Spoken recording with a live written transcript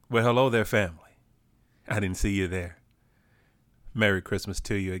Well, hello there, family. I didn't see you there. Merry Christmas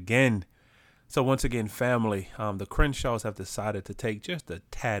to you again. So once again, family, the Crenshaws have decided to take just a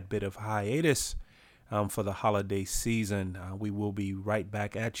tad bit of hiatus for the holiday season. We will be right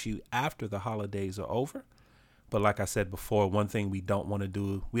back at you after the holidays are over. But like I said before, one thing we don't want to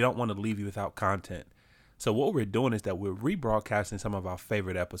do, we don't want to leave you without content. So what we're doing is that we're rebroadcasting some of our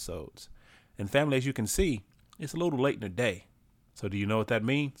favorite episodes. And family, as you can see, it's a little late in the day. So do you know what that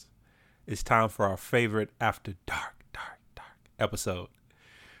means? It's time for our favorite After Dark episode.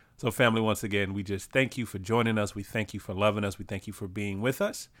 So family, once again, we just thank you for joining us. We thank you for loving us. We thank you for being with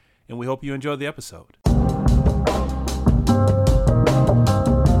us. And we hope you enjoy the episode.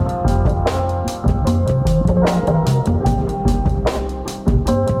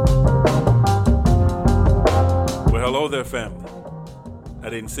 Well, hello there, family. I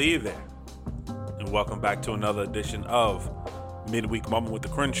didn't see you there. And welcome back to another edition of Midweek Moment with the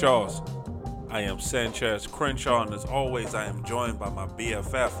Crenshaws. I am Sanchez Crenshaw, and as always, I am joined by my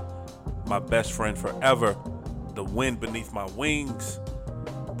BFF, my best friend forever, the wind beneath my wings,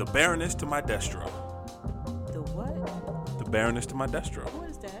 the Baroness to my Destro. The what? The Baroness to my Destro. What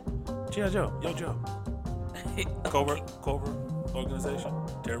is that? G.I. Joe. Yo, Joe. Covert organization,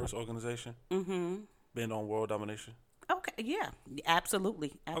 terrorist organization. Mm-hmm. Been on world domination. Okay, yeah,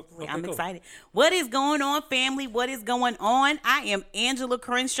 absolutely. Okay, I'm cool. excited. What is going on, family? What is going on? I am Angela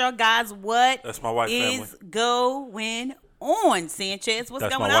Crenshaw. Guys, what That's my wife, is family. going on, Sanchez? What's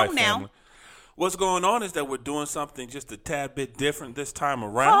That's going my wife, on now? family. What's going on is that we're doing something just a tad bit different this time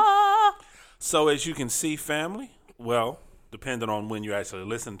around. So as you can see, family, well, depending on when you actually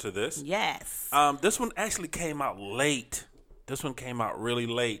listen to this. Yes. This one actually came out late. This one came out really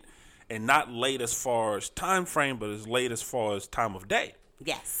late. And not late as far as time frame, but as late as far as time of day.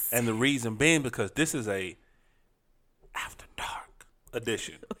 Yes. And the reason being because this is a After Dark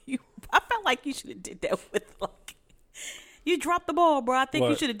edition. I felt like you should have did that with like, you dropped the ball, bro. I think you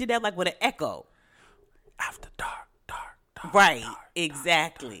What? should have did that like with an echo. After Dark. Right. Dark.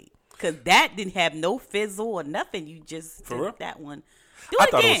 Exactly. Because that didn't have no fizzle or nothing. You just For did real? that one. Do it I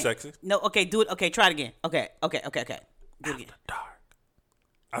again. thought it was sexy. No, okay, do it. Okay, try it again. Okay. Do it again. After Dark.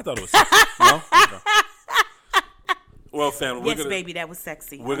 I thought it was sexy. No? Okay. Well, family, Yes, baby, that was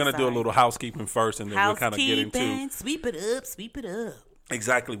sexy. we're gonna do a little housekeeping first, and then we'll kind of get into Sweep it up.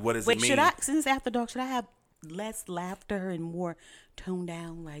 exactly what does Wait, it mean. should I, since it's After Dark, should I have less laughter and more toned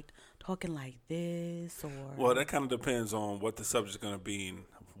down, like talking like this, or? Well, that kind of depends on what the subject's gonna be and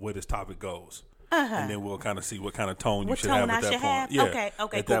where this topic goes. And then we'll kind of see what kind of tone you What should tone have at I that should point. have? Yeah. Okay, At cool,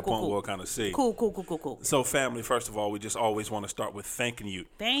 that point, cool. we'll kind of see. Cool. So, family, first of all, we just always want to start with thanking you.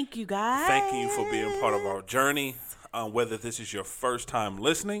 Thank you, guys. Thanking you for being part of our journey, whether this is your first time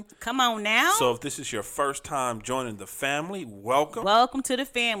listening. Come on now. So if this is your first time joining the family, welcome. Welcome to the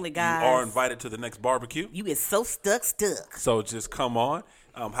family, guys. You are invited to the next barbecue. You get so stuck. So just come on.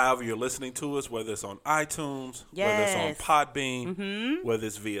 However you're listening to us, whether it's on iTunes, whether it's Yes. on Podbean, whether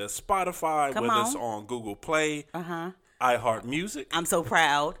it's via Spotify, Come whether it's on. on Google Play, Uh-huh. iHeart Music. I'm so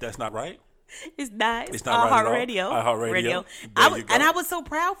proud. That's not right. It's not. It's not right at all. Radio. iHeartRadio. There you go. And I was so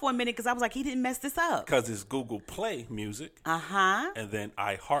proud for a minute because I was like, he didn't mess this up. Because it's Google Play Music Uh-huh. and then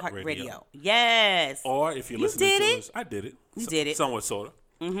iHeartRadio. Radio. Yes. Or if you're You listening did to it. us, I did it. You did it. Somewhat, sort of.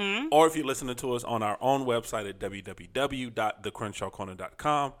 Mm-hmm. Or if you're listening to us on our own website at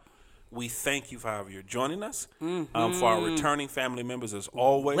www.thecrenshawcorner.com. We thank you for however you're joining us. For our returning family members, as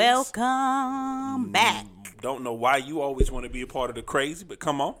always. Welcome back. Don't know why you always want to be a part of the crazy, but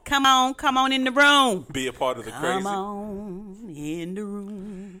come on. Come on in the room. Be a part of the Come crazy. on in the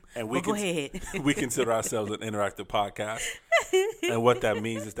room. And go ahead. we consider ourselves an interactive podcast. And what that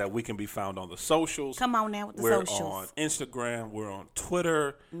means is that we can be found on the socials. Come on now with the we're socials. We're on Instagram. We're on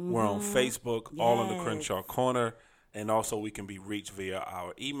Twitter. We're on Facebook, all in the Yes. Crenshaw Corner. And also we can be reached via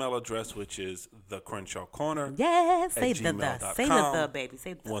our email address, which is thecrenshawcorner. Yes. Say at the gmail.com. Say the baby.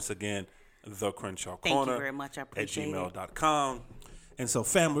 Say the. Once again, the Crenshaw Thank Corner you very much. I appreciate it. at gmail.com. And so,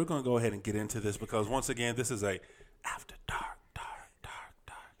 fam, we're going to go ahead and get into this because, once again, this is a After Dark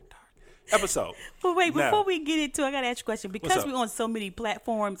episode. But wait, Now- before we get into it, I got to ask you a question. Because up? we're on so many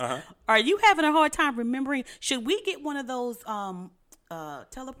platforms, Uh-huh. are you having a hard time remembering? Should we get one of those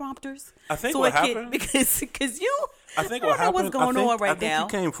teleprompters? I think what happened- Because you, I think don't what know happened, what's going on right I think now. you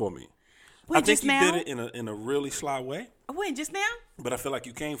came for me. Wait, I think just you now? did it in a really sly way, When just now? but I feel like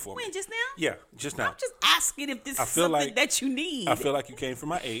you came for me. When just now? Yeah, just now. I'm just asking if this I is feel something like- that you need. I feel like you came for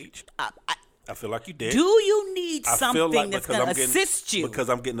my age. I feel like you did. Do you need I feel something like that's because going to I'm getting assist you? because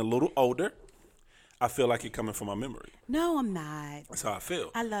I'm getting a little older. I feel like you're coming from my memory. No, I'm not. That's how I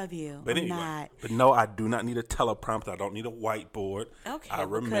feel. I love you. But I'm anyway, not. but no, I do not need a teleprompter. I don't need a whiteboard. Okay. I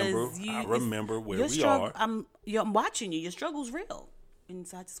remember where we are. I'm watching you. Your struggle's real. And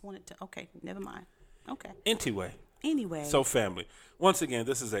so I just wanted to, okay, never mind. Okay. Anyway. So family, once again,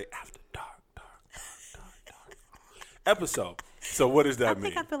 this is a After Dark episode. So what does that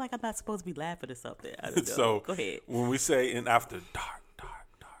mean? I feel like I'm not supposed to be laughing or something. I don't know. So go ahead. When we say an After Dark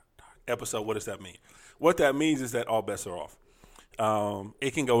episode, what does that mean? What that means is that all bets are off.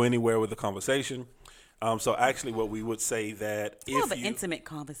 It can go anywhere with the conversation. So actually what we would say that it's more of an intimate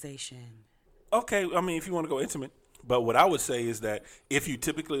conversation. Okay, I mean, if you want to go intimate. But what I would say is that if you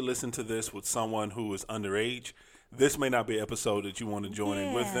typically listen to this with someone who is underage, this may not be an episode that you want to join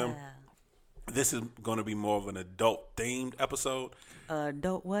in with them. This is going to be more of an adult-themed episode.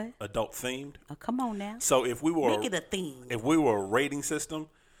 Adult what? Adult-themed. Oh, come on now. So if we were... Make it a theme. If we were a rating system,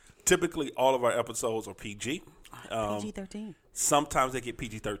 typically all of our episodes are PG. PG-13. Sometimes they get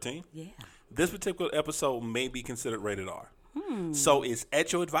PG-13. Yeah. This particular episode may be considered rated R. So it's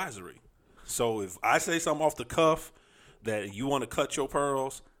at your advisory. So if I say something off the cuff that you want to cut your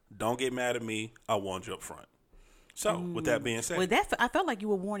pearls, don't get mad at me. I warned you up front. So with that being said, I felt like you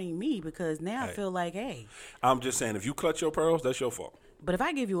were warning me because now I feel like, hey, I'm just saying if you cut your pearls, that's your fault. But if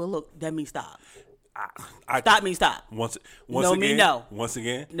I give you a look, that means stop. Stop means stop. Once no again, means no. Once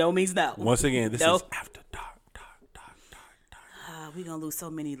again, no means no. Once again, this is After Dark. We're going to lose so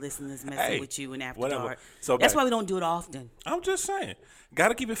many listeners messing with you and After Dark. So that's why we don't do it often. I'm just saying. Got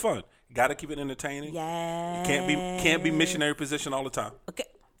to keep it fun. Got to keep it entertaining. Yeah. Can't be missionary position all the time. Okay.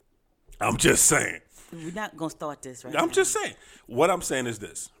 I'm just saying. We're not going to start this right I'm now. just saying. What I'm saying is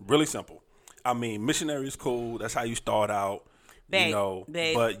this. Really simple. I mean, missionary is cool. That's how you start out. Babe.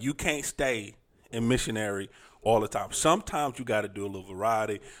 But you can't stay in missionary all the time. Sometimes you got to do a little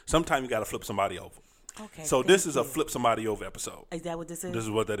variety. Sometimes you got to flip somebody over. Okay. So this is a flip somebody over episode. Is that what this is? This is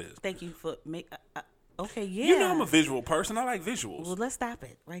what that is. Thank you for okay, yeah. You know I'm a visual person. I like visuals. Well, let's stop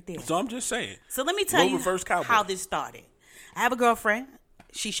it right there. So I'm just saying. So let me tell you how this started. I have a girlfriend.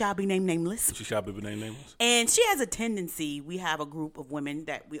 She shall be named nameless. She shall be named nameless. And she has a tendency. We have a group of women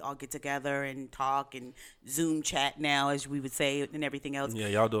that we all get together and talk and Zoom chat now, as we would say, and everything else. Yeah,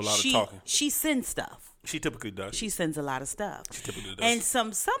 y'all do a lot of talking. She sends stuff. She typically does. She sends a lot of stuff. She typically does. And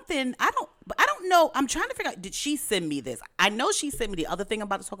something I don't know. I'm trying to figure out. Did she send me this? I know she sent me the other thing I'm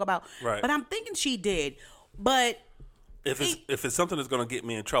about to talk about. Right. But I'm thinking she did. But if it's something that's gonna get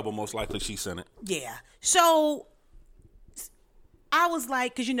me in trouble, most likely she sent it. Yeah. So I was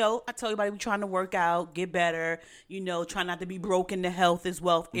like, because, I tell everybody we're trying to work out, get better, try not to be broke in the health is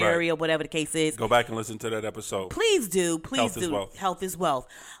wealth area, whatever the case is. Go back and listen to that episode. Please do. Please do. Is wealth. Health is wealth.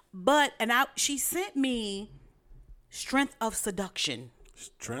 She sent me Strength of Seduction.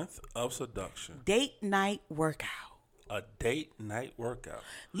 Strength of Seduction. Date night workout. A date night workout.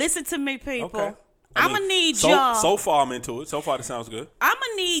 Listen to me, people. Okay. I'm going to need y'all. So far, I'm into it. So far, it sounds good. I'm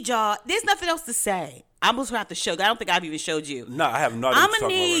going to need y'all. There's nothing else to say. I'm just going to have to show. I don't think I've even showed you. No, I have not. I'm going to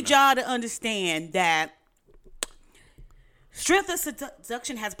need y'all to understand that Strength of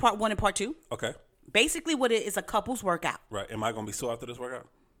Seduction has part 1 and part 2. Okay. Basically, what it is a couple's workout. Right. Am I going to be sore after this workout?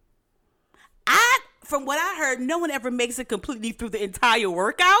 From what I heard, no one ever makes it completely through the entire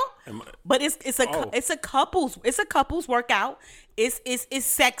workout. But it's a couple's workout. It's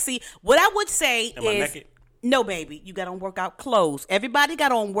sexy. What I would say Am I naked? No, baby, you got on workout clothes. Everybody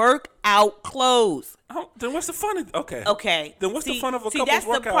got on workout clothes. Then what's the fun of Okay. Then what's the fun of a couple's that's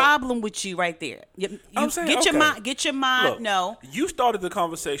workout? the problem with you right there. I'm saying, get your mind. Look, no. You started the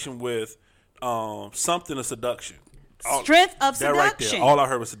conversation with something of seduction. Strength of seduction. Right there. All I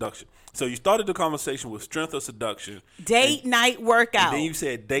heard was seduction. So you started the conversation with strength of seduction. Date night workout. And then you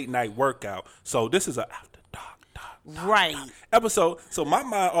said date night workout. So this is a After Dark right episode. So my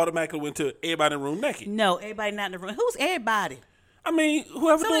mind automatically went to everybody in the room naked. No, everybody not in the room. Who's everybody? I mean,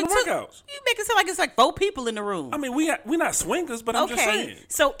 whoever doing the workouts. You make it sound like it's like 4 people in the room. I mean, we not swingers, but I'm just saying.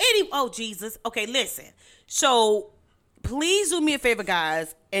 So Jesus. Okay, listen. So please do me a favor,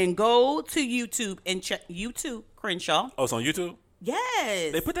 guys, and go to YouTube and check YouTube Crenshaw. Oh, it's on YouTube?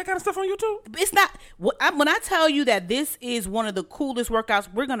 Yes. They put that kind of stuff on YouTube? It's not. When I tell you that this is one of the coolest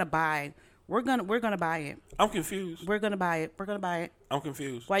workouts, we're gonna buy. We're gonna buy it. I'm confused. We're gonna buy it. I'm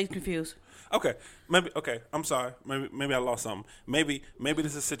confused. Why are you confused? Okay, I'm sorry. Maybe I lost something. Maybe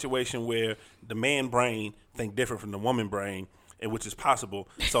this is a situation where the man brain think different from the woman brain, and which is possible.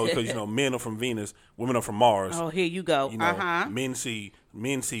 So because men are from Venus, women are from Mars. Oh, here you go. Men see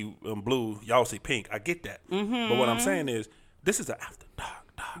blue, y'all see pink. I get that. Mm-hmm. But what I'm saying is, this is an After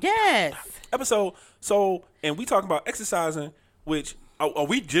Dark yes episode. So, and we talking about exercising, which Are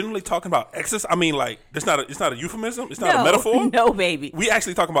we generally talking about exercise? I mean, like it's not a euphemism. It's not a metaphor. No, baby. We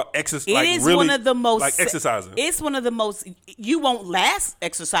actually talking about exercise. It like is really, one of the most like exercising. It's one of the most. You won't last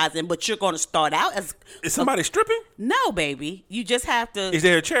exercising, but you're going to start out as. Is somebody stripping? No, baby. You just have to. Is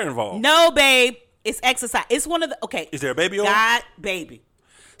there a chair involved? No, babe. It's exercise. It's one of the. Okay. Is there a baby on? God, baby.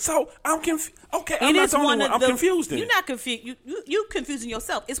 So I'm confused. Okay, I'm not the only one. I'm confused. Then You're not confused. You confusing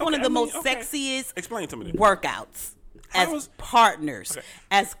yourself. It's one of the most sexiest. Explain to me. Workouts as partners,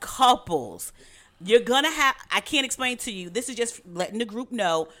 as couples. You're gonna have. I can't explain to you. This is just letting the group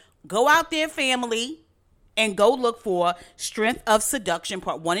know. Go out there, family, and go look for Strength of Seduction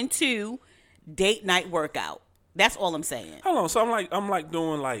Part 1 and 2 date night workout. That's all I'm saying. Hold on. So I'm like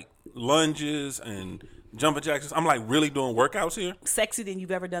doing like lunges and jumping jacks. I'm like really doing workouts here. Sexier than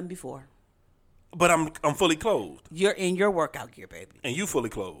you've ever done before. But I'm fully clothed. You're in your workout gear, baby. And you fully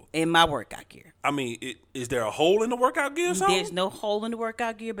clothed. In my workout gear. I mean, is there a hole in the workout gear or something? There's no hole in the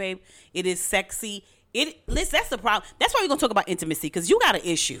workout gear, babe. It is sexy. Listen, that's the problem. That's why we're gonna talk about intimacy, because you got an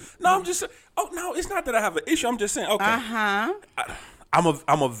issue. No, I'm just. Oh no, it's not that I have an issue. I'm just saying. Okay.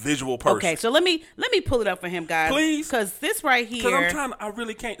 I'm a visual person. Okay, so let me pull it up for him, guys. Please, because this right here. Because I'm trying. I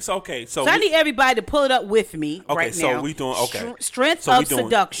really can't. So okay. So I need everybody to pull it up with me. Okay. Right So now. we doing okay. Strength of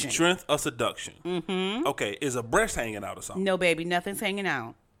seduction. Strength of seduction. Mm-hmm. Okay. Is a breast hanging out or something? No, baby, nothing's hanging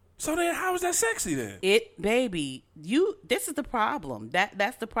out. So then, how is that sexy then? Baby, this is the problem.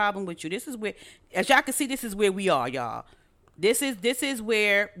 That's the problem with you. This is where, as y'all can see, this is where we are, y'all. This is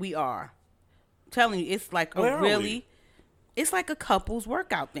where we are. I'm telling you, it's like it's like a couple's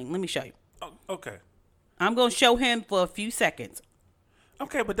workout thing. Let me show you. Oh, okay. I'm gonna show him for a few seconds.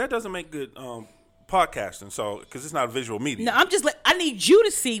 Okay, but that doesn't make good podcasting. So, because it's not a visual medium. No, I need you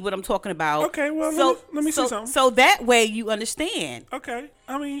to see what I'm talking about. Okay, well, let me see something. So that way you understand. Okay,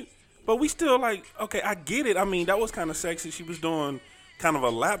 I mean, but we still like. Okay, I get it. I mean, that was kind of sexy. She was doing kind of a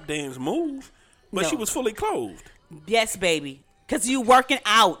lap dance move, but she was fully clothed. Yes, baby, because you working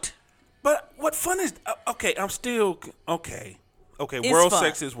out. But what fun is? Okay, I'm still okay. Okay, it's world fun.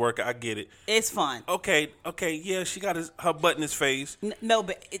 sexiest worker. I get it. It's fun. Okay. Yeah, she got her butt in his face. No,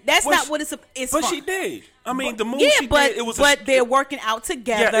 but that's not what it's. It's but fun. she did. I mean, the move did. It was. But they're working out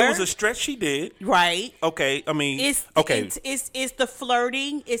together. Yeah, it was a stretch she did. Right. Okay. I mean, it's the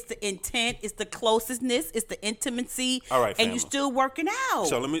flirting. It's the intent. It's the closeness. It's the intimacy. All right, and you're still working out.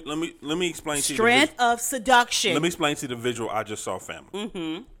 So let me explain to you. Strength of seduction. Let me explain to you the visual I just saw, family.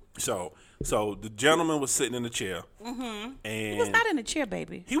 Mm-hmm. So the gentleman was sitting in a chair. Mm-hmm. And he was not in a chair,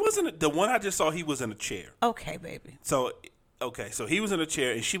 baby. He wasn't. The one I just saw, he was in a chair. Okay, baby. So he was in a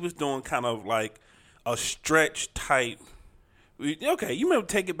chair, and she was doing kind of like a stretch type. Okay, you remember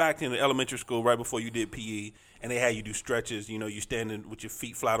take it back in the elementary school right before you did PE, and they had you do stretches. You know, you standing with your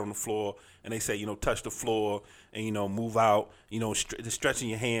feet flat on the floor, and they say, touch the floor and move out. Stretching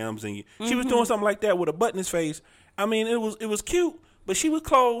your hams, and she was doing something like that with a butt in his face. I mean, it was cute. But she was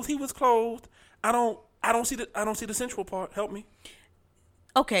clothed. He was clothed. I don't see the sensual part. Help me.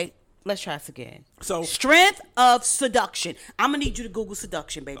 Okay, let's try this again. So strength of seduction. I'm gonna need you to Google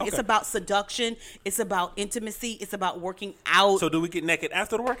seduction, baby. Okay. It's about seduction. It's about intimacy. It's about working out. So do we get naked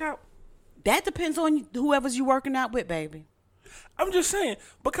after the workout? That depends on whoever's you working out with, baby. I'm just saying,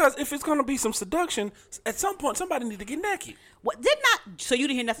 because if it's gonna be some seduction, at some point somebody need to get naked. What so you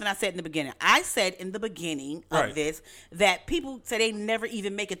didn't hear nothing I said in the beginning. I said in the beginning of this that people say they never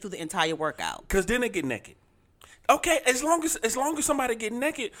even make it through the entire workout. Because then they get naked. Okay, as long as somebody get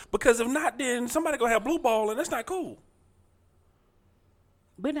naked, because if not, then somebody gonna have blue ball, and that's not cool.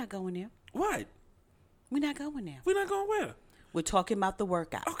 We're not going there. What? We're not going there. We're not going where? We're talking about the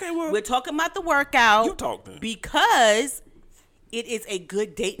workout. Okay, well, we're talking about the workout. You talk then. Because it is a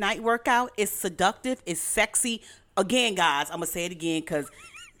good date night workout. It's seductive. It's sexy. Again, guys, I'm gonna say it again because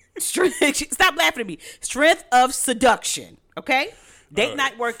stop laughing at me. Strength of seduction. Okay, date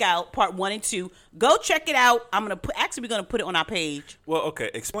night workout part 1 and 2. Go check it out. We're gonna put it on our page. Well,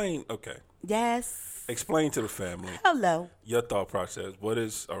 okay. Explain. Okay. Yes. Explain to the family. Hello. Your thought process. What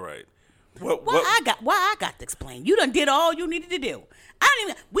is all right? Why I got to explain? You done did all you needed to do.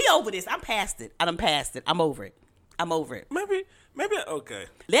 We over this. I'm past it. I done passed it. I'm over it. Maybe okay.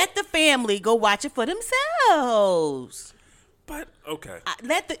 Let the family go watch it for themselves. But okay.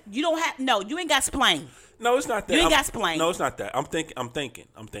 You ain't got to explain. No, it's not that. You ain't got to explain. No, it's not that. I'm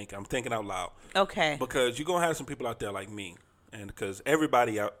thinking out loud. Okay. Because you're gonna have some people out there like me, and because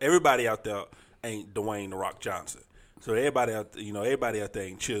everybody out there ain't Dwayne The Rock Johnson. So everybody out there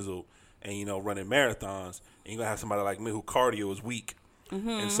ain't chiseled and running marathons. And you're gonna have somebody like me who cardio is weak. Mm-hmm.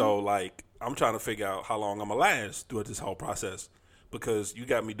 And so like I'm trying to figure out how long I'm gonna last throughout this whole process, because you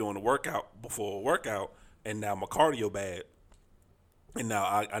got me doing the workout before a workout, and now my cardio bad. and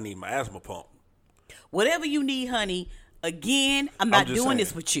now I need my asthma pump. Whatever you need, honey. Again, I'm not doing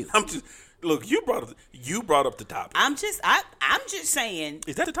this with you. Look, you brought up the topic. I'm just saying.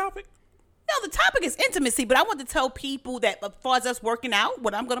 Is that the topic? No, the topic is intimacy, but I want to tell people that as far as us working out,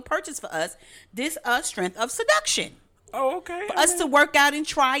 what I'm going to purchase for us, this strength of seduction. Oh, okay. For us to work out and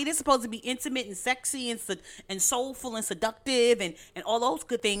try it. It's supposed to be intimate and sexy and soulful and seductive and all those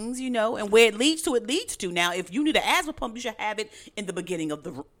good things, and where it leads to, it leads to. Now, if you need an asthma pump, you should have it in the beginning of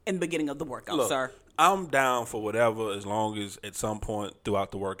the workout, Look, sir. I'm down for whatever as long as at some point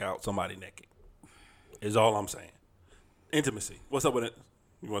throughout the workout somebody naked. Is all I'm saying. Intimacy. What's up with it?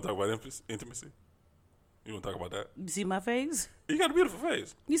 You want to talk about intimacy? You want to talk about that? You see my face? You got a beautiful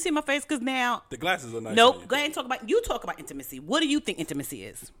face. You see my face? Because now... The glasses are nice. Nope. Go ahead and talk about intimacy. What do you think intimacy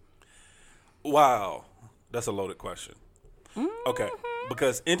is? Wow. That's a loaded question. Mm-hmm. Okay.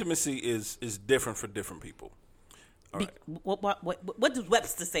 Because intimacy is different for different people. All right. What does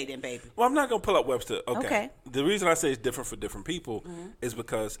Webster say then, baby? Well, I'm not going to pull up Webster. Okay. The reason I say it's different for different people is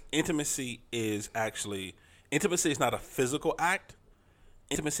because intimacy is not a physical act.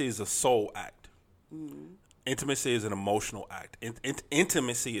 Intimacy is a soul act. Intimacy is an emotional act.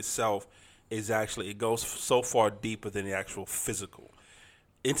 Intimacy itself is it goes so far deeper than the actual physical.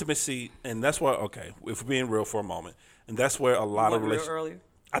 Intimacy, and that's why, okay, if we're being real for a moment, and that's where a lot of relationships. Earlier?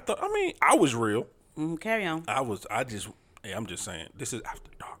 I was real. Carry on. I'm just saying, this is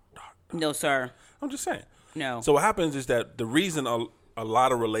after dark. No, sir. I'm just saying. No. So what happens is that the reason a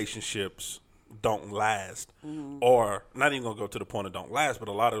lot of relationships don't last, or not even gonna go to the point of don't last, but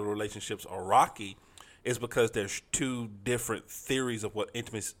a lot of relationships are rocky, is because there's two different theories of what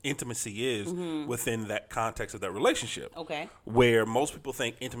intimacy is within that context of that relationship. Okay. Where most people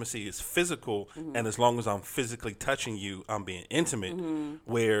think intimacy is physical, and as long as I'm physically touching you, I'm being intimate.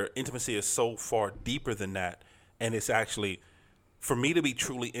 Where intimacy is so far deeper than that, and it's actually, for me to be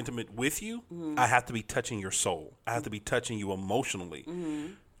truly intimate with you, I have to be touching your soul. I have to be touching you emotionally.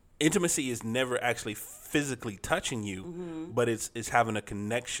 Intimacy is never actually physically touching you, but it's having a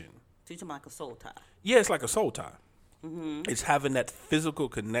connection. So you're talking like a soul tie. Yeah, it's like a soul tie. It's having that physical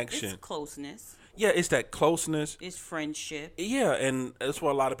connection. It's closeness. Yeah, it's that closeness. It's friendship. Yeah, and that's why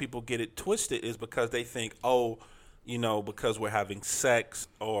a lot of people get it twisted, is because they think, because we're having sex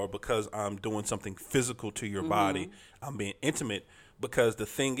or because I'm doing something physical to your body, I'm being intimate. Because the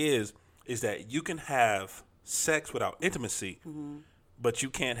thing is that you can have sex without intimacy, but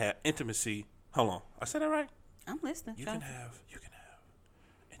you can't have intimacy. Hold on, I said that right? I'm listening. You can have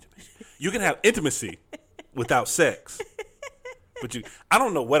intimacy. You can have intimacy without sex. But I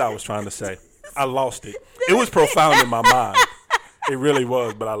don't know what I was trying to say. I lost it. It was profound in my mind. It really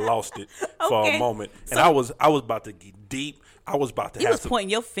was, but I lost it for a moment. And I was about to get deep. I was about to pointing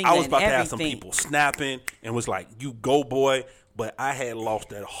your finger. I was about to have some people snapping and was like, "You go, boy." But I had lost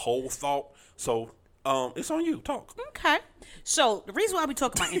that whole thought. So it's on you. Talk. Okay. So the reason why we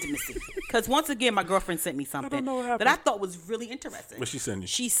talk about intimacy, because once again, my girlfriend sent me something that I thought was really interesting. What she sent you?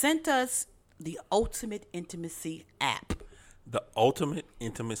 She sent us the Ultimate Intimacy app. The Ultimate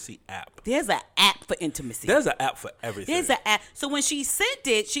Intimacy app. There's an app for intimacy. There's an app for everything. There's an app. So when she sent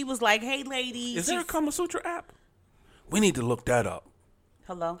it, she was like, "Hey, ladies." Is there a Kama Sutra app? We need to look that up.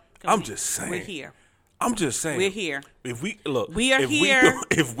 Hello? I'm just saying. We're here. I'm just saying. We're here. If we look, we are here.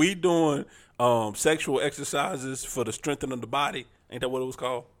 If we doing sexual exercises for the strengthening of the body, ain't that what it was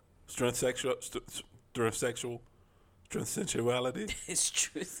called? Strength sensuality. It's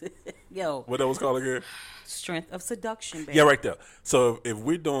true. Yo. What that was called again? Strength of seduction, baby. Yeah, right there. So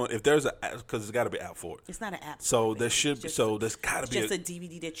if there's a, because there's got to be an app for it. It's not an app. So there should be. So there's got to be just a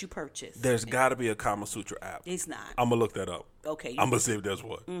DVD that you purchase. There's got to be a Kama Sutra app. It's not. I'm gonna look that up. Okay. I'm gonna see if there's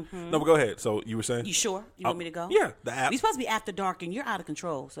one. No, but go ahead. So you were saying? You sure? You want me to go? Yeah, the app. We supposed to be after dark, and you're out of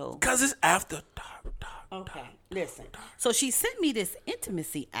control. So. Because it's after dark. Okay. Listen. So she sent me this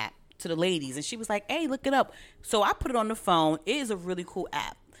intimacy app to the ladies, and she was like, "Hey, look it up." So I put it on the phone. It is a really cool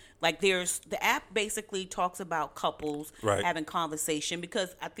app. Like the app basically talks about couples having conversation,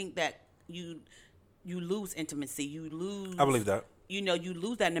 because I think that you lose intimacy. You lose. I believe that. You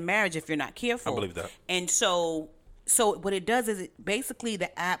lose that in a marriage if you're not careful. I believe that. And so what it does is basically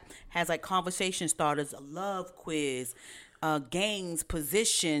the app has like conversation starters, a love quiz, games,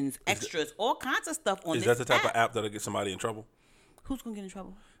 positions, extras, all kinds of stuff on this app. Is that the type of app that'll get somebody in trouble? Who's going to get in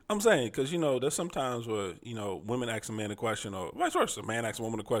trouble? I'm saying, because, there's sometimes where, women ask a man a question, or vice versa. A man asks a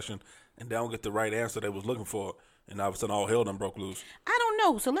woman a question, and they don't get the right answer they was looking for, and all of a sudden all hell done broke loose. I don't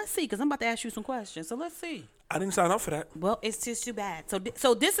know. So let's see, because I'm about to ask you some questions. So let's see. I didn't sign up for that. Well, it's just too bad. So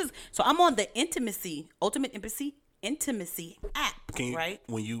I'm on the Ultimate Intimacy intimacy app, right?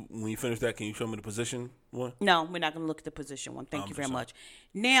 When you finish that, can you show me the position one? No, we're not going to look at the position one. Thank you very much.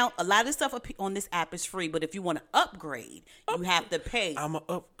 Now, a lot of stuff on this app is free, but if you want to upgrade, you have to pay. I'm going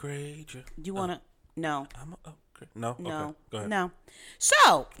to upgrade you. You want to? No. I'm going to upgrade. No? No. Okay, go ahead. No.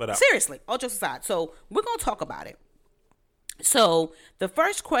 So, seriously, all jokes aside. So, we're going to talk about it. So, the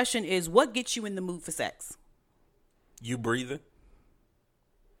first question is, what gets you in the mood for sex? You breathing?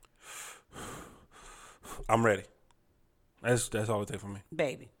 I'm ready. That's all it takes for me.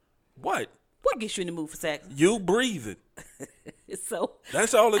 Baby. What? What gets you in the mood for sex? You breathing. So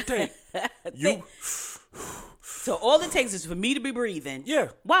that's all it takes. So all it takes is for me to be breathing. Yeah.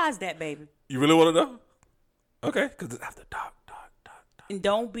 Why is that, baby? You really want to know? Okay, because it's after dark. And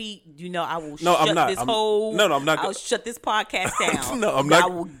don't be, I will I'm not I'll shut this podcast down. No, I'm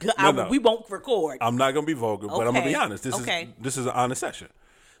not. We won't record. I'm not going to be vulgar, but I'm going to be honest. This is an honest session.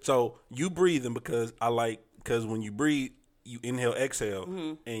 So you breathing because when you breathe, you inhale,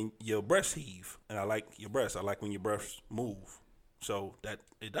 exhale, and your breasts heave. And I like your breasts. I like when your breasts move. So that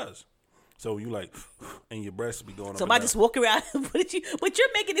it does. So you like, and your breasts be going up. So I just walk around, but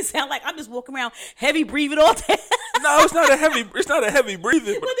you're making it sound like I'm just walking around heavy breathing all day. No, it's not a heavy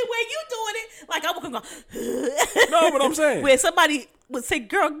breathing. But the way you doing it, like I'm walking around. No, but I'm saying. Where somebody would say,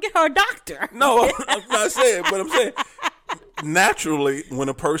 girl, get her a doctor. No, I'm not saying, but I'm saying. Naturally, when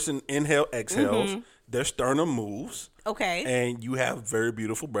a person exhales, their sternum moves. Okay. And you have very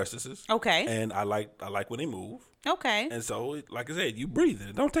beautiful breasts. Okay. And I like when they move. Okay. And so, like I said, you breathe.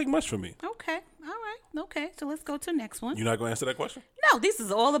 It don't take much from me. Okay. All right. Okay. So let's go to the next one. You're not going to answer that question? No, this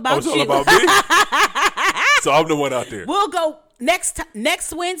is all about you. It's all about me? So I'm the one out there. We'll go next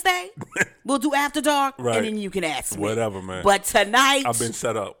Wednesday. We'll do After Dark. Right. And then you can ask me. Whatever, man. But tonight. I've been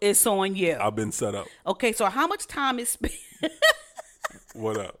set up. It's on you. I've been set up. Okay. So how much time is spent?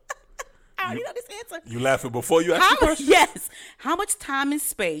 What up? I already know this answer. You laughing before you ask the question? Yes. How much time and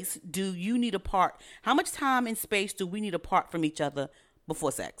space do you need apart? How much time and space do we need apart from each other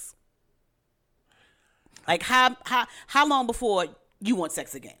before sex? Like how long before you want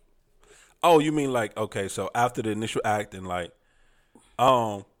sex again? Oh, you mean like, okay, so after the initial act and like,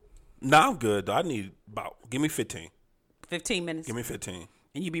 nah, I'm good. I need give me 15. 15 minutes? Give me 15.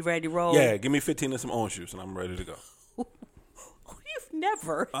 And you be ready to roll? Yeah, give me 15 and some orange juice and I'm ready to go.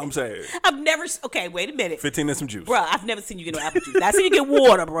 Never. I'm saying. I've never. Okay, wait a minute. 15 and some juice. Bruh, I've never seen you get no apple juice. I've seen you get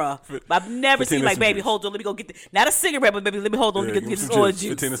water, bruh. But I've never seen you like, baby, juice. Hold on, let me go get not a cigarette, but baby, let me hold on, let me get this orange juice.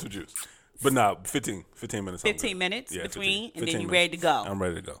 15 and some juice. But nah, 15 minutes. 15 minutes between, 15 and then you're minutes. ready to go. I'm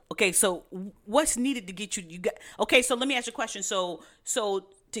ready to go. Okay, so what's needed to get you got? Okay, so let me ask you a question. So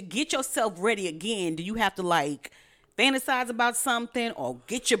to get yourself ready again, do you have to like fantasize about something or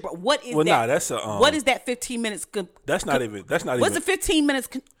get your what is that? Nah, that's a what is that 15 minutes? That's not even. What's the 15 minutes?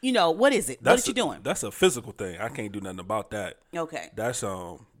 What is it? What is you doing? That's a physical thing. I can't do nothing about that. Okay. That's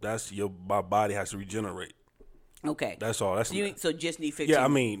my body has to regenerate. Okay. That's all. So just need 15. Yeah, I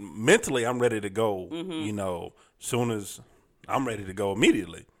mean, mentally, I'm ready to go. Soon as I'm ready to go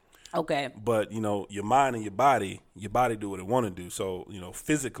immediately. Okay. But your mind and your body do what it want to do. So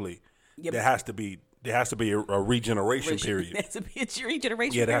physically, there has to be a regeneration period. There has to be a regeneration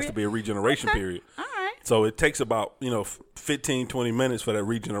period? Yeah, there has to be a regeneration period. All right. So it takes about 15, 20 minutes for that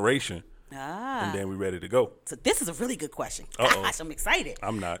regeneration. And then we're ready to go. So this is a really good question. Uh-oh. Gosh, I'm excited.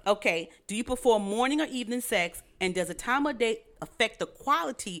 I'm not. Okay. Do you prefer morning or evening sex? And does the time of day affect the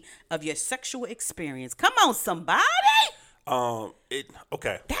quality of your sexual experience? Come on, somebody.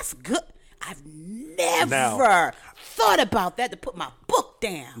 Okay. That's good. I've never thought about that to put my book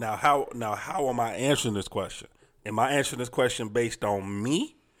down. Now how am I answering this question? Am I answering this question based on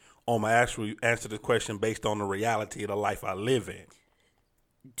me? Or am I actually answering this question based on the reality of the life I live in?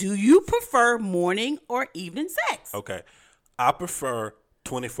 Do you prefer morning or evening sex? Okay. I prefer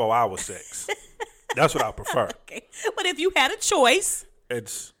 24-hour sex. That's what I prefer. Okay. But if you had a choice,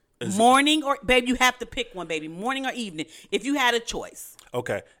 it's morning or, baby, you have to pick one, baby. Morning or evening. If you had a choice.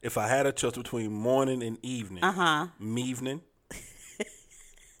 Okay. If I had a choice between morning and evening. Me evening.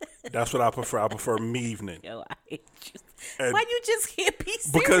 That's what I prefer. I prefer me evening. Yo, I hate you. Why you just can't be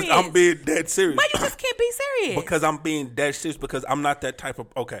serious? Because I'm being dead serious. Why you just can't be serious? Because I'm being dead serious. Because I'm not that type of.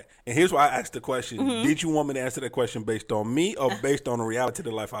 Okay, and here's why I asked the question: Did you want me to answer that question based on me or based on the reality of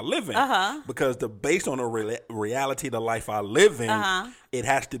the life I live in? Because based on the reality of the life I live in, it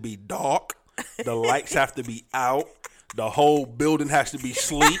has to be dark. The lights have to be out. The whole building has to be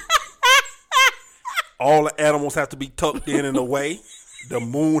sleep. All the animals have to be tucked in and away. The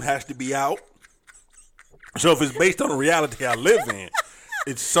moon has to be out. So if it's based on the reality I live in,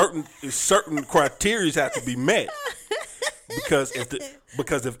 it's certain criteria have to be met.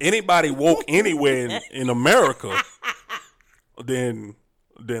 because if anybody woke anywhere in America, then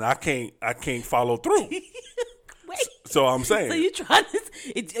I can't follow through. So I'm saying. So you trying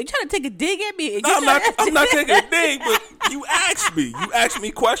to take a dig at me? No, I'm not taking a dig, but you asked me. You asked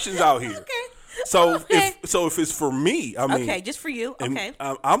me questions out here. Okay. So if it's for me, I mean, okay, just for you. Okay,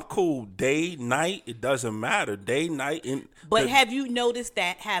 I'm cool. Day, night, it doesn't matter. Day, night. But have you noticed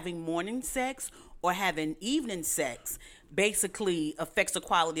that having morning sex or having evening sex basically affects the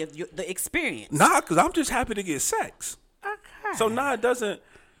quality of the experience? Nah, because I'm just happy to get sex. Okay. So it doesn't.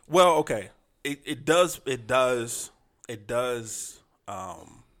 Well, okay. It does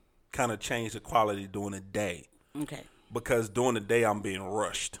kind of change the quality during the day. Okay. Because during the day I'm being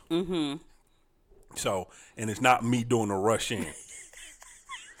rushed. Mm-hmm. So, and it's not me doing the rushing.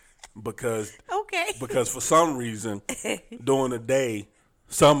 because for some reason during the day,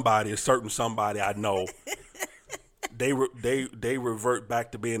 a certain somebody I know, they revert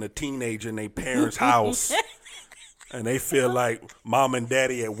back to being a teenager in their parents' house. And they feel like mom and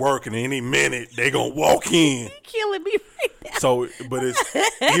daddy at work, and any minute they gonna walk in. You're killing me right now. So, but it's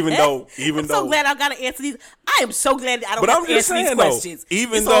even though I'm so glad I gotta answer these. I am so glad I don't have to answer these questions.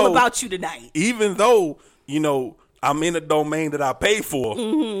 It's all about you tonight. Even though I'm in a domain that I pay for,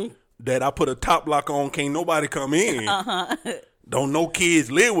 that I put a top lock on, can't nobody come in. Don't no kids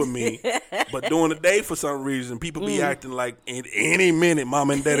live with me. But during the day, for some reason, people be acting like in any minute,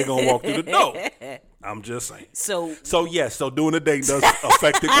 mom and daddy gonna walk through the door. I'm just saying. So yes, so during the day does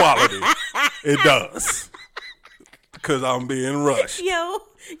affect the quality. It does. Because I'm being rushed. Yo, y'all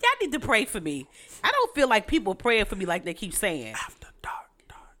need to pray for me. I don't feel like people praying for me like they keep saying. After dark.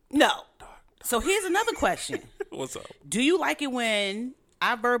 No. So here's another question. What's up? Do you like it when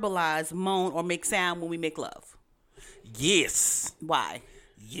I verbalize, moan, or make sound when we make love? Yes. Why?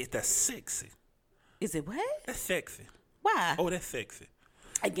 Yes, that's sexy. Is it what? That's sexy. Why? Oh, that's sexy.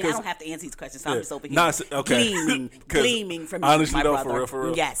 Again, I don't have to answer these questions, so I'm just over here gleaming from honestly, my though, brother. for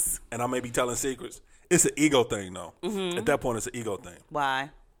real. Yes. And I may be telling secrets. It's an ego thing, though. Mm-hmm. At that point, it's an ego thing.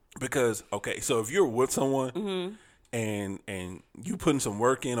 Why? Because, so if you're with someone and you putting some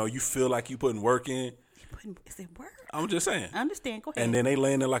work in, or you feel like you putting work in. Is it work? I'm just saying. I understand. Go ahead. And then they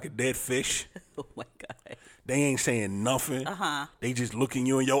laying there like a dead fish. Oh, my God. They ain't saying nothing. Uh-huh. They just looking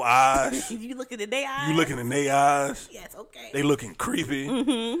you in your eyes. You looking in their eyes? You looking in their eyes. Yes, okay. They looking creepy.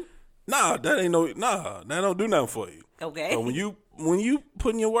 Mm-hmm. That don't do nothing for you. Okay. So when you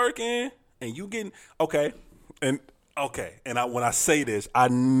putting your work in and you getting when I say this, I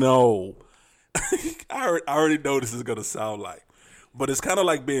know I already know this is gonna sound like, but it's kind of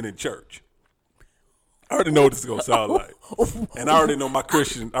like being in church. I already know what this is gonna sound like, and I already know my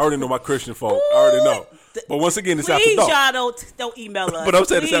Christian folk. I already know. But once again, it's after dark. Please, y'all don't email us. But I'm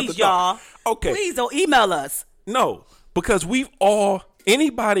saying it's after dark. Y'all. Okay. Please don't email us. No, because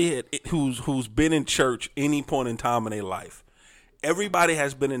anybody who's been in church any point in time in their life, everybody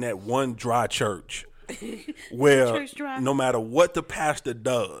has been in that one dry church where no matter what the pastor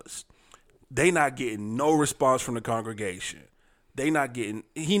does, they not getting no response from the congregation. They not getting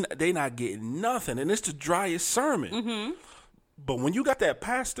nothing, and it's the driest sermon. Mm-hmm. But when you got that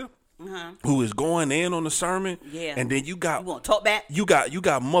pastor who is going in on the sermon, and then you want to talk back. You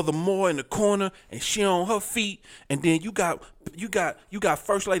got Mother Moore in the corner, and she on her feet, and then you got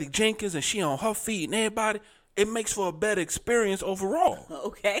First Lady Jenkins, and she on her feet, and everybody. It makes for a better experience overall.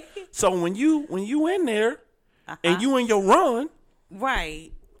 Okay. So when you in there, and you in your run,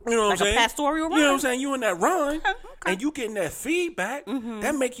 right. You know what I'm saying? Like a pastoral run. You know what I'm saying? You in that run, and you getting that feedback,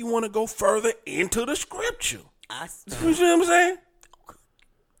 that make you want to go further into the scripture. You see what I'm saying?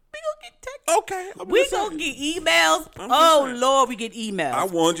 We gonna get text. Okay. We gonna get emails. Oh, Lord, we get emails. I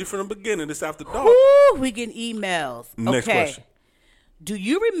warned you from the beginning. This after dark. Ooh, we get emails. Next question. Do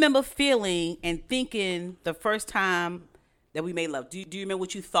you remember feeling and thinking the first time that we made love? Do you remember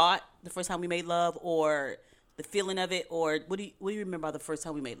what you thought the first time we made love, or the feeling of it, or what do you remember about the first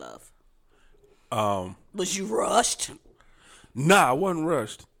time we made love? Was you rushed? Nah, I wasn't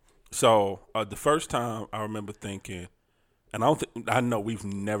rushed. So the first time I remember thinking, and I know we've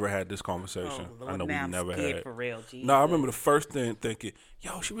never had this conversation. Oh, Lord, I know we've never had it for real. Jesus. No, I remember the first thing thinking,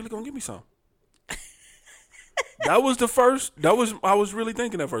 yo, she really gonna give me some. That was the first. I was really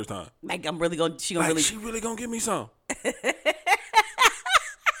thinking that first time. Like she really gonna give me some.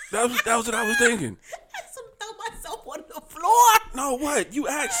 That was what I was thinking. I throw myself on the floor. No, what you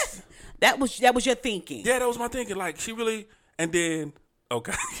asked? That was your thinking. Yeah, that was my thinking. Like she really, and then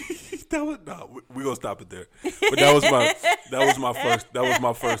okay, we gonna stop it there. But that was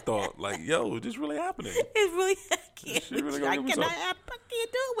my first thought. Like, yo, is this really happening? It's really. I can't do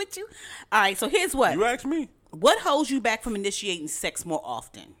it with you. All right, so here's what you asked me. What holds you back from initiating sex more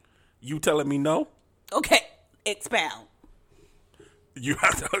often? You telling me no? Okay, expound. You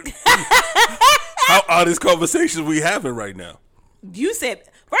have to. How are these conversations we having right now? You said,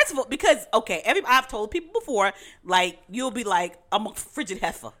 first of all, because, okay, I've told people before, like, you'll be like, I'm a frigid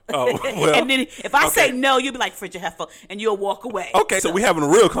heifer. Oh, well. And then if I say no, you'll be like, frigid heifer, and you'll walk away. Okay, so we having a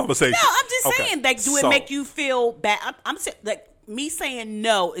real conversation. No, I'm just saying, like, do it make you feel bad? I'm saying, like, me saying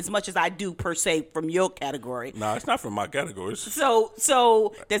no as much as I do, per se, from your category. No, it's not from my categories.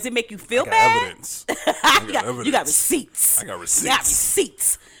 So does it make you feel bad? Evidence. Evidence. You got receipts. I got receipts. You got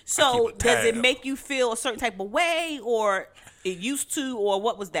receipts. So does it make you feel a certain type of way, or it used to, or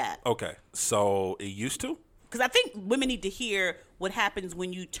what was that? Okay, so it used to? Because I think women need to hear what happens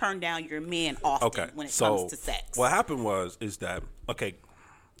when you turn down your man often when it comes to sex. What happened is that, okay,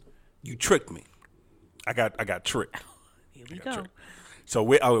 you tricked me. I got tricked. Here we go. So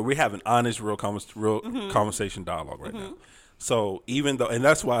we're having honest, real conversation dialogue right now. So even though, and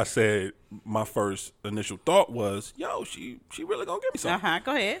that's why I said my first initial thought was, yo, she really gonna give me something.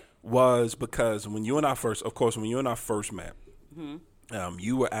 Go ahead. Was because when you and I first met,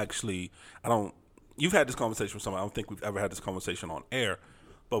 you were actually, you've had this conversation with somebody. I don't think we've ever had this conversation on air,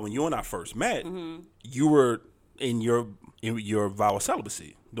 but when you and I first met, you were in your vow of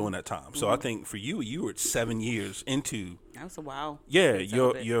celibacy during that time. So I think for you were 7 years into. That was a while. Yeah,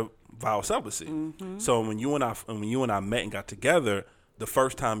 your vow of celibacy. So when you and I met and got together, the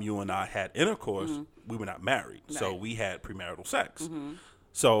first time you and I had intercourse, we were not married. Right. So we had premarital sex.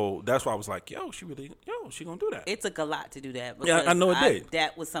 So that's why I was like, she gonna do that. It took a lot to do that. Yeah, I know it did.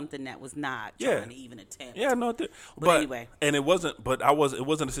 That was something that was not trying to even attempt. Yeah, no, it did. But anyway, and it wasn't. But it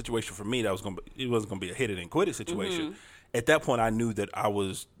wasn't a situation for me that it wasn't gonna be a hit it and quit it situation. At that point, I knew that I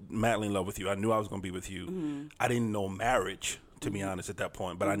was madly in love with you. I knew I was gonna be with you. I didn't know marriage, to be honest, at that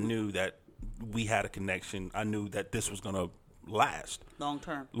point. But I knew that we had a connection. I knew that this was gonna last long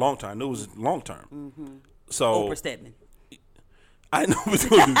term. I knew it was long term. So Oprah Stedman. I know it was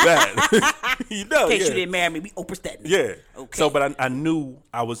going to do that. In case you didn't marry me, we Oprah Stedman. Yeah. Okay. So, but I knew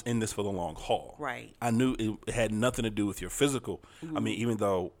I was in this for the long haul. Right. I knew it had nothing to do with your physical. I mean, even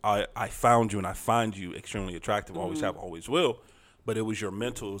though I found you and I find you extremely attractive, always have, always will, but it was your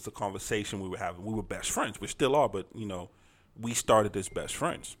mental, it was the conversation we were having. We were best friends. We still are, but, we started as best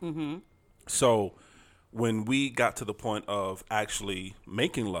friends. So when we got to the point of actually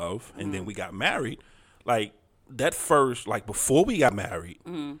making love and then we got married, like, that first, like, before we got married,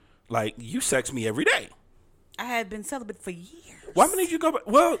 like, you sex me every day. I had been celibate for years. Why did you go back?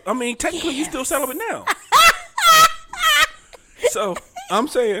 Well, I mean, technically, you still celibate now. So, I'm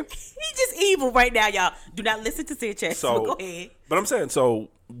saying. He's just evil right now, y'all. Do not listen to Sid Chess. So go ahead. But I'm saying, so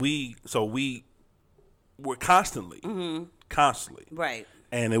we were constantly. Right.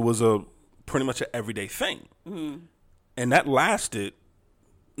 And it was pretty much an everyday thing. And that lasted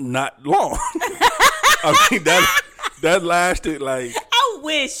not long. I mean, that lasted like. I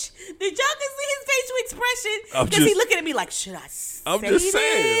wish. Did y'all can see his facial expression? Because he looking at me like, should I say I'm just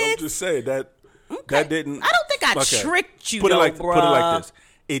saying that that didn't. I don't think I tricked you, put it like this.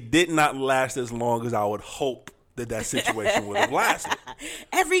 It did not last as long as I would hope that situation would have lasted.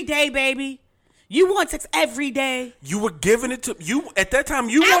 Every day, baby. You want sex every day. You were giving it to you at that time.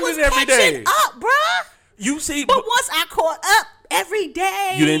 You wanted it every day. Up, bruh. You see, but once I caught up, every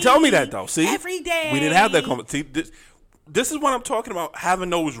day. You didn't tell me that though. See, every day we didn't have that conversation. See, this is what I'm talking about. Having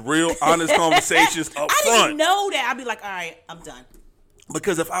those real, honest conversations up front. I didn't know that. I'd be like, all right, I'm done.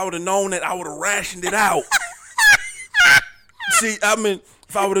 Because if I would have known that, I would have rationed it out. See, I mean,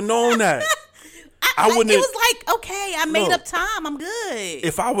 if I would have known that, I wouldn't. It was like, okay, I made up time. I'm good.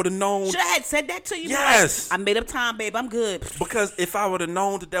 If I would have known, should I have said that to you? Yes, I made up time, babe. I'm good. Because if I would have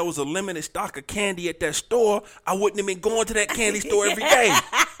known that there was a limited stock of candy at that store, I wouldn't have been going to that candy store every day.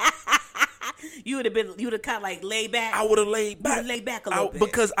 You would have kind of like laid back. I would have laid back. Laid back a little bit.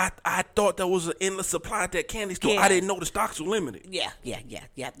 Because I thought there was an endless supply at that candy store. Yeah. I didn't know the stocks were limited. Yeah.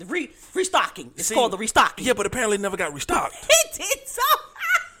 The restocking. It's called the restocking. Yeah, but apparently it never got restocked. It did so.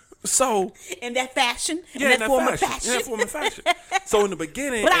 So in that fashion, in that form of fashion. So in the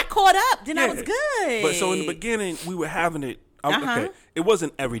beginning, but I caught up. Then I was good. But so in the beginning, we were having it. Okay, it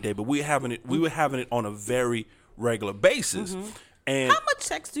wasn't every day, but we were having it. We were having it on a very regular basis. And how much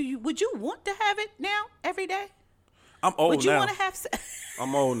sex would you want to have it now every day? I'm old now. Would you want to have sex?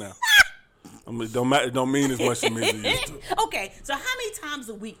 I'm old now. I mean, it don't mean as much to me as it used to. Okay, so how many times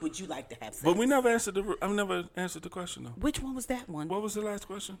a week would you like to have sex? But we never answered I've never answered the question though. Which one was that one? What was the last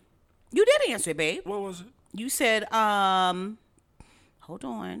question? You did answer it, babe. What was it? You said, hold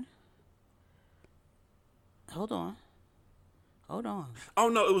on. Hold on. Oh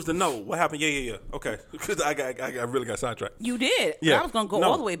no, it was the no. What happened? Yeah. Okay, because I really got sidetracked. You did. Yeah. I was gonna go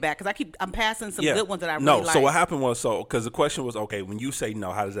all the way back because I'm passing some good ones that I really like. So what happened was because the question was okay. When you say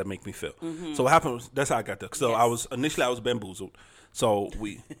no, how does that make me feel? Mm-hmm. So what happened was that's how I got there. So I was bamboozled. So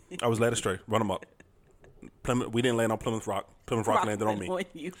I was led astray. Run them up. We didn't land on Plymouth Rock. Plymouth Rock landed on me.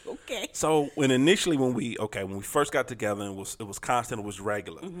 You. Okay. So when we first got together, it was constant, it was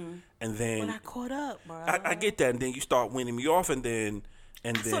regular, and then I caught up, bro. I get that, and then you start winning me off, and then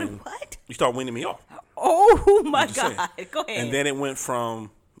what? You start winning me off. Oh my God! Go ahead. And then it went from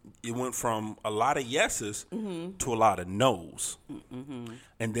a lot of yeses to a lot of nos,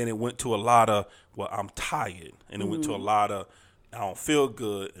 and then it went to a lot of I'm tired, and it went to a lot of I don't feel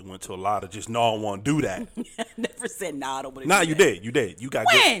good, and went to a lot of just no, I don't want to do that. I never said no, I don't want to do that. You did. You got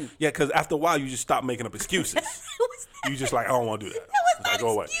when? Good. Yeah, because after a while, you just stop making up excuses. You just like, I don't want to do that. That was not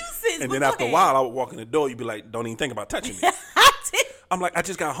go excuses. Away. And then after a while, I would walk in the door, you'd be like, don't even think about touching me. I'm like, I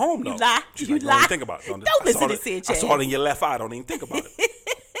just got home, though. You lie. She's you like, lie. Don't even think about it. Don't listen to Sid I saw it in your left eye. Don't even think about it.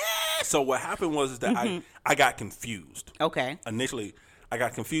 So what happened was that I got confused. Okay. Initially, I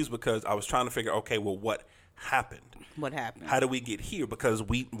got confused because I was trying to figure, okay, well, what happened? What happened? How did we get here? Because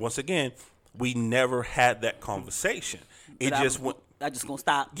we never had that conversation. It just went. I just gonna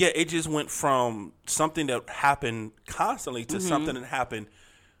stop. Yeah, it just went from something that happened constantly to something that happened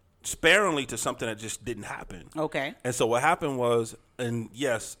sparingly to something that just didn't happen. Okay. And so what happened was, and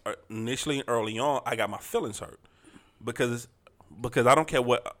yes, initially and early on, I got my feelings hurt because I don't care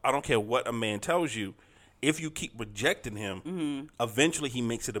what a man tells you. If you keep rejecting him, eventually he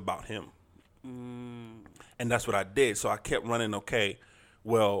makes it about him. And that's what I did. So I kept running, okay,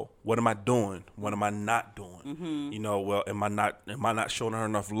 well, what am I doing? What am I not doing? Well, am I not showing her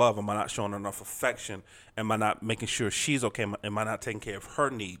enough love? Am I not showing her enough affection? Am I not making sure she's okay? Am I not taking care of her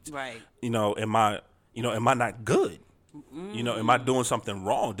needs? Right. Am I not good? Am I doing something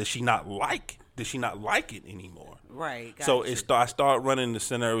wrong? Does she not like it anymore? Right. So I start running the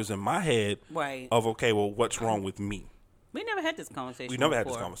scenarios in my head of, okay, well, what's wrong with me? We never had this conversation. We never had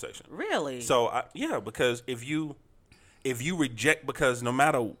this conversation. Really? So because if you reject, because no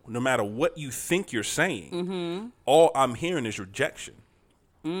matter what you think you're saying, all I'm hearing is rejection,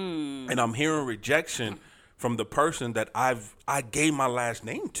 and I'm hearing rejection from the person that I gave my last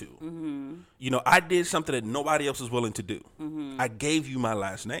name to. I did something that nobody else is willing to do. I gave you my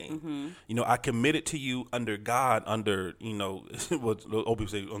last name. I committed to you under God, under what old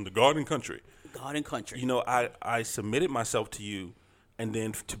people say, under God and country. God and country. I submitted myself to you, and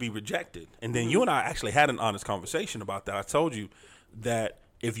then to be rejected. And then you and I actually had an honest conversation about that. I told you that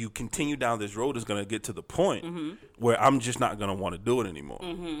if you continue down this road, it's going to get to the point where I'm just not going to want to do it anymore.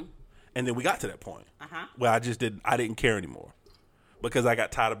 And then we got to that point where I didn't care anymore because I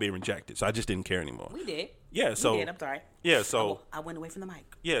got tired of being rejected. So I just didn't care anymore. We did. Yeah. So we did. I'm sorry. Yeah. So I went away from the mic.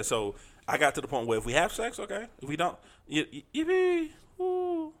 Yeah. So I got to the point where if we have sex, okay. If we don't, yippee,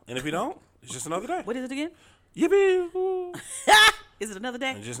 woo. And if we don't, it's just another day. What is it again? Yippee, woo. Is it another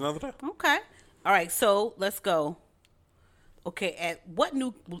day? It's just another day. Okay. All right. So let's go. Okay. At what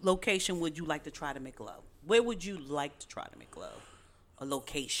new location would you like to try to make love? Where would you like to try to make love? A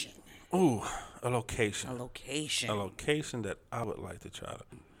location. Ooh, a location. A location. A location that I would like to try to.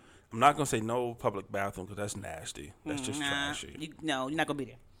 I'm not gonna say no public bathroom because that's nasty. That's just trashy. You're not gonna be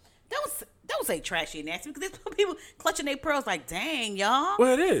there. Don't say trashy and nasty because there's people clutching their pearls like, dang, y'all.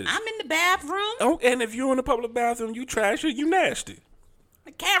 Well, it is. I'm in the bathroom. Oh, and if you're in the public bathroom, you trashy, you nasty.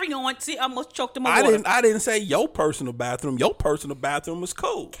 Carry on. See, I almost choked him on water. I didn't say your personal bathroom. Your personal bathroom is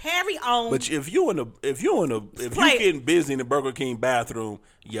cool. Carry on. But if you're getting busy in the Burger King bathroom,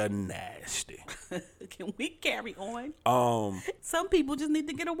 you're nasty. Can we carry on? Some people just need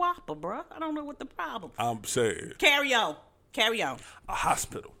to get a Whopper, bro. I don't know what the problem. I'm saying. Carry on. A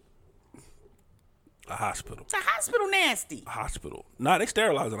hospital. It's a hospital nasty. A hospital. Nah, they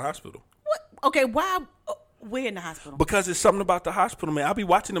sterilize in a hospital. What? Okay, why? Where in the hospital? Because it's something about the hospital, man. I be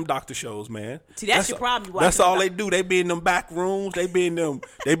watching them doctor shows, man. See, that's your problem. That's all they do. They be in them back rooms. They be in them.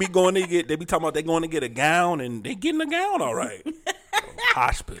 They be going to get. They be talking about they going to get a gown, and they getting a gown, all right.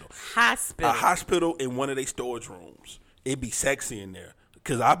 Hospital. A hospital in one of their storage rooms. It be sexy in there.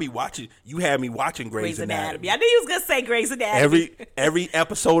 Because I be watching. You had me watching Grey's Anatomy. I knew you was gonna say Grey's Anatomy. Every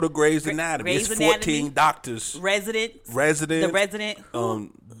episode of Grey's Anatomy. It's 14 doctors. Resident. The Resident.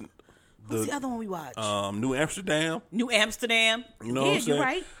 What's the other one we watched? New Amsterdam. You know what I'm saying? You're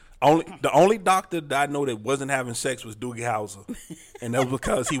right. The only doctor that I know that wasn't having sex was Doogie Howser, and that was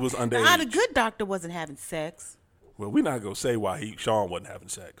because he was underage. The good doctor wasn't having sex. Well, we're not gonna say why Sean wasn't having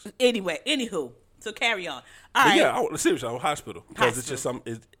sex. Anyway, anywho, So carry on. All right. Yeah, seriously, I was hospital because it's just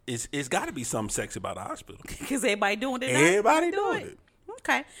it's got to be something sexy about a hospital. Because everybody doing it. Everybody doing it.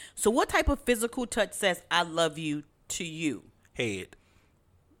 Okay. So what type of physical touch says "I love you" to you? Head.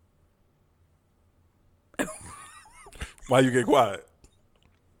 Why you get quiet?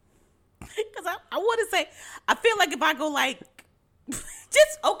 Because I want to say, I feel like if I go like,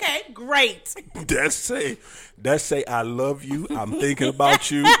 just okay, great. That's say I love you. I'm thinking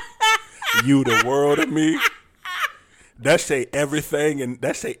about you. You the world of me. That say everything, and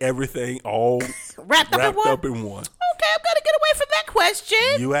that say everything all wrapped up in one. Okay, I'm gonna get away from that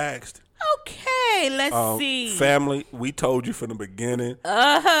question. You asked. Okay, let's see. Family, we told you from the beginning.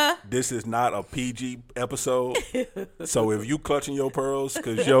 This is not a PG episode. So if you clutching your pearls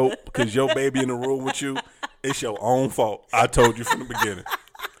because your baby in the room with you, it's your own fault. I told you from the beginning.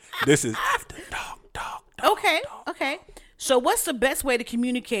 This is after dog. Okay. So what's the best way to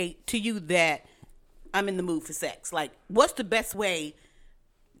communicate to you that I'm in the mood for sex? Like, what's the best way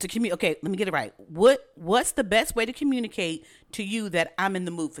to communicate? Okay, let me get it right. What's the best way to communicate to you that I'm in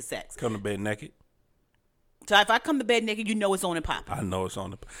the mood for sex? Come to bed naked. So if I come to bed naked, you know it's on and popping. I know it's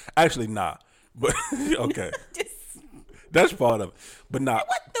on. Actually, nah. But okay, that's part of it. But nah.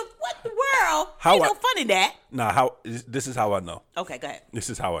 What the world? Ain't no fun in that. Nah. This is how I know. Okay, go ahead.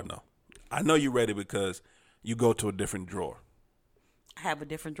 This is how I know. I know you're ready because you go to a different drawer. I have a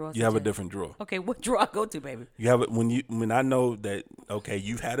different drawer. You have a different drawer. Okay, what drawer I go to, baby? You have it when I know that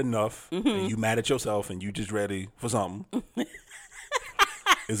you've had enough and you mad at yourself and you just ready for something.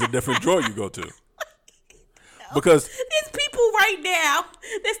 It's a different drawer you go to. Because there's people right now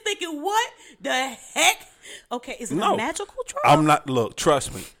that's thinking, what the heck? Okay, is it a magical drawer? I'm not. Look,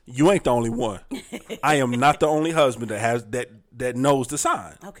 trust me. You ain't the only one. I am not the only husband that has that knows the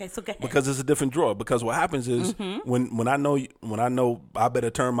sign. Okay, so go ahead. Because it's a different drawer. Because what happens is when I know I better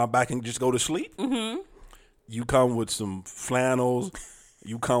turn my back and just go to sleep. You come with some flannels.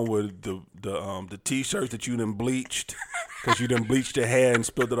 You come with the t-shirts that you done bleached because you done bleached your hair and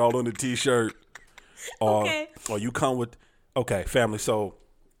spilled it all on the t-shirt. Or you come with family. So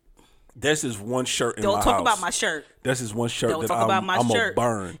this is one shirt in my house. Don't talk about my shirt. This is one shirt Don't that talk about my I'm shirt. gonna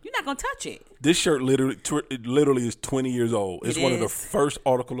burn. You're not gonna touch it. This shirt literally is 20 years old. It's one of the first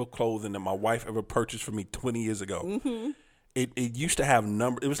article of clothing that my wife ever purchased for me 20 years ago. It used to have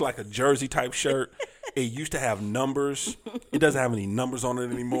numbers. It was like a jersey type shirt. It used to have numbers. It doesn't have any numbers on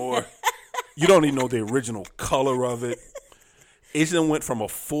it anymore. You don't even know the original color of it. It just went from a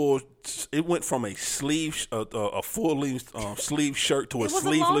full sleeve, a full sleeve shirt to a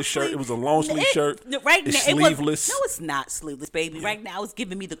sleeveless shirt. It was a long sleeve shirt. Right now, sleeveless. No, it's not sleeveless, baby. Yeah. Right now, it's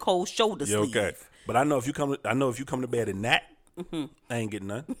giving me the cold shoulder sleeve. Okay, but I know if you come to bed in that, I ain't getting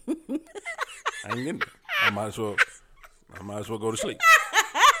none. I ain't getting it. I might as well go to sleep.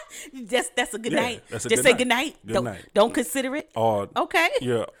 That's a good night. That's a Just good say night. good night. Good night. Don't consider it. Okay.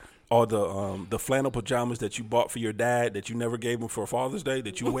 Yeah. Or the flannel pajamas that you bought for your dad that you never gave him for Father's Day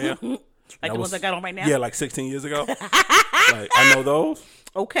that you wear. Like the ones I got on right now? Yeah, like 16 years ago. I know those.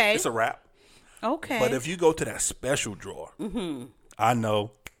 Okay. It's a wrap. Okay. But if you go to that special drawer, I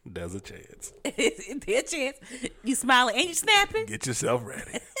know there's a chance. There's a chance. You smiling and you snapping? Get yourself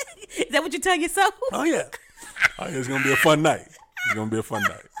ready. Is that what you tell yourself? Oh, yeah. It's going to be a fun night. It's going to be a fun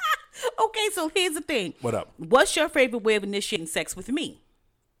night. Okay, so here's the thing. What up? What's your favorite way of initiating sex with me?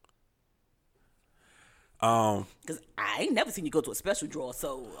 Because I ain't never seen you go to a special drawer,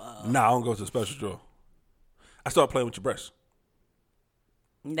 so... Nah, I don't go to a special drawer. I start playing with your breasts.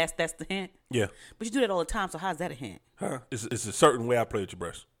 That's the hint? Yeah. But you do that all the time, so how's that a hint? Huh? It's a certain way I play with your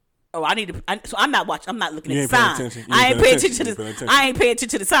breasts. Oh, so I'm not watching. I'm not looking you at the sign. I ain't paying attention to the. I ain't paying attention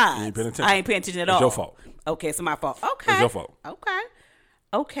to the signs. You ain't paying attention. I ain't paying attention at all. It's your fault. Okay, it's my fault. Okay. It's your fault.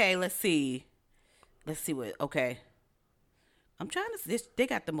 Okay. Let's see what. Okay. I'm trying to. They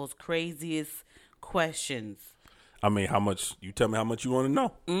got the most craziest questions. I mean, how much? You tell me how much you want to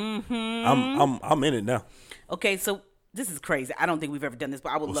know. I'm in it now. Okay, so this is crazy. I don't think we've ever done this,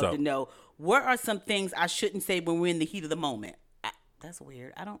 but I would love to know, what are some things I shouldn't say when we're in the heat of the moment? That's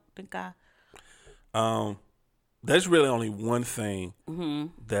weird. I don't think I. There's really only one thing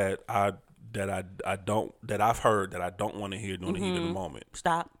that I've heard that I don't want to hear during the heat of the moment.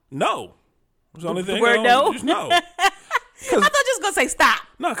 Stop. No. It's the only thing. The word no. Just no. I thought you was gonna say stop.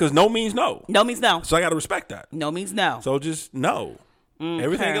 No, because no means no. No means no. So I gotta respect that. No means no. So just no. Okay.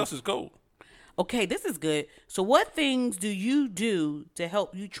 Everything else is cool. Okay, this is good. So what things do you do to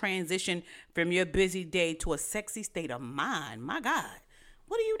help you transition from your busy day to a sexy state of mind? My God,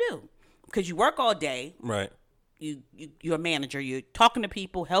 what do you do? Because you work all day. Right. You're a manager. You're talking to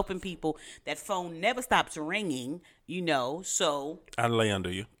people, helping people. That phone never stops ringing, so. I lay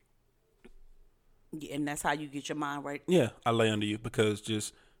under you. Yeah, and that's how you get your mind right. Yeah, I lay under you because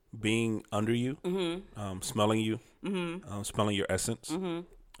just being under you, smelling you, smelling your essence,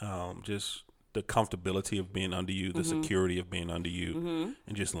 just the comfortability of being under you, the security of being under you,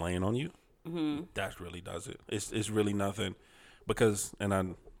 and just laying on you. That really does it. It's really nothing because, and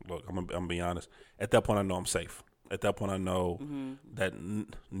I'm gonna be honest. At that point, I know I'm safe. At that point, I know that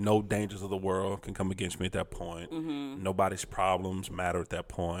no dangers of the world can come against me at that point. Nobody's problems matter at that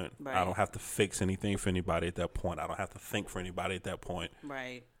point. Right. I don't have to fix anything for anybody at that point. I don't have to think for anybody at that point.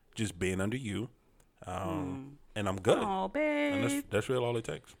 Right. Just being under you, and I'm good. Oh, babe. And that's really all it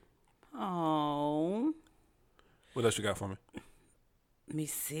takes. Oh. What else you got for me? Let me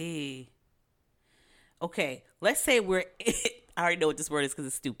see. Okay, let's say we're. I already know what this word is because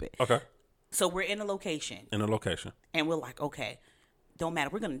it's stupid. Okay. So we're in a location. And we're like, okay, don't matter.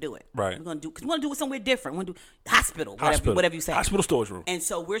 We're going to do it. Right. We're going to do it somewhere different. We're going to do hospital, whatever you say. Hospital storage room. And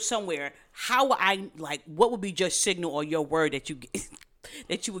so we're somewhere. What would be your signal or your word that you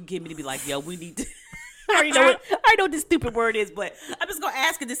would give me to be like, yo, we need to. I already know what this stupid word is, but I'm just going to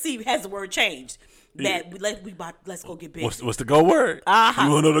ask it to see has the word changed. Let's go get big. What's the go word? You want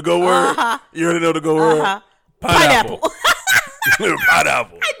to know the go word? You already know the go word? Pineapple.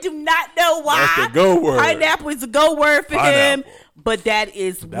 Pineapple. I do not know why. That's the go word. Pineapple is the go word for him, but that's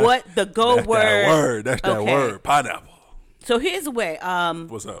the go word. That's that word. Pineapple. So here's the way.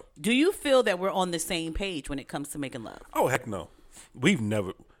 What's up? Do you feel that we're on the same page when it comes to making love? Oh, heck no. We've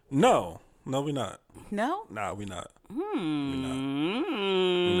never. No, we're not. No? Nah, we're not. We're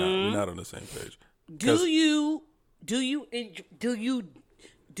not on the same page. Do you do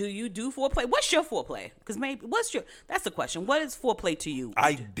foreplay? What's your foreplay? Because that's the question. What is foreplay to you?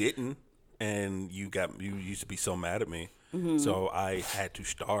 I didn't, and you used to be so mad at me, so I had to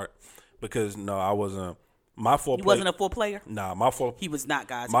start because I wasn't. My foreplay. You wasn't a foreplayer? Nah, my foreplay. He was not,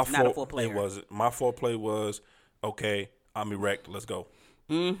 guys. He was not a foreplayer. It wasn't. My foreplay was okay. I'm erect. Let's go.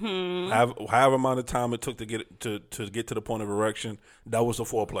 However amount of time it took to get to the point of erection, that was a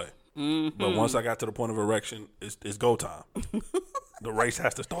foreplay. But once I got to the point of erection, it's go time. The race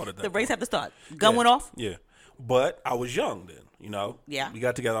has to start at that. The race has to start. Gun went off? Yeah. But I was young then, Yeah. We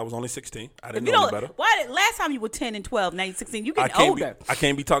got together. I was only 16. I didn't know any better. Last time you were 10 and 12, now you're 16. You getting older. I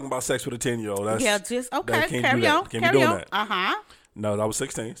can't be talking about sex with a 10-year-old. Carry on. Carry on. That. No, I was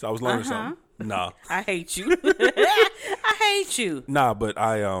 16, so I was learning something. Nah. I hate you. I hate you. Nah, but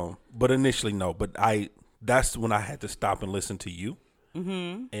but initially, no. But that's when I had to stop and listen to you.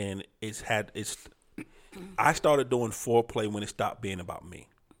 And I started doing foreplay when it stopped being about me.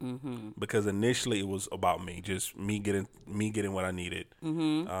 Because initially it was about me, just me getting what I needed.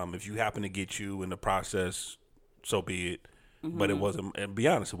 If you happen to get you in the process, so be it. But it wasn't. And be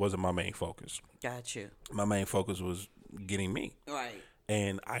honest, it wasn't my main focus. Got you. My main focus was getting me. Right.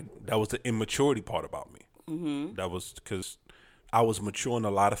 And that was the immaturity part about me. That was because I was mature in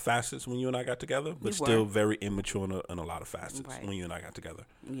a lot of facets when you and I got together, but still very immature in a lot of facets when you and I got together.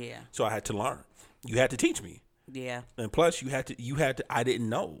 Yeah. So I had to learn. You had to teach me. Yeah. And plus you had to I didn't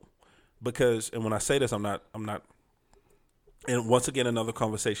know. And when I say this, I'm not and once again another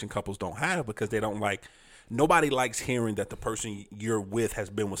conversation couples don't have because they don't nobody likes hearing that the person you're with has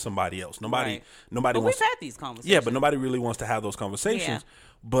been with somebody else. Nobody but we've had these conversations. Yeah, but nobody really wants to have those conversations. Yeah.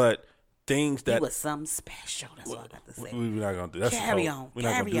 But things that it was something special. That's all I got to say. We're not gonna do that. Carry on. We're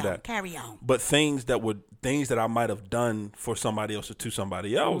not gonna do that. Carry on. But things that I might have done for somebody else or to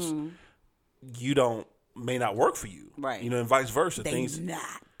somebody else, may not work for you. Right. And vice versa. They things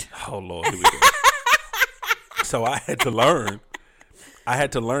not. Oh Lord, here we go. So I had to learn.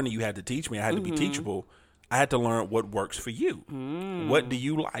 And you had to teach me. I had to be teachable. I had to learn what works for you. What do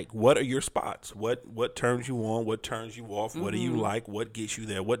you like? What are your spots? What turns you on? What turns you off? What do you like? What gets you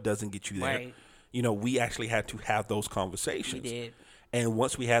there? What doesn't get you there? Right. We actually had to have those conversations. We did. And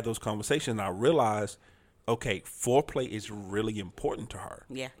once we had those conversations, I realized, okay, foreplay is really important to her.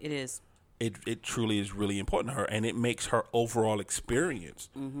 Yeah, it is. It truly is really important to her, and it makes her overall experience.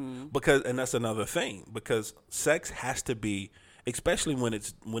 Because, and that's another thing, because sex has to be, especially when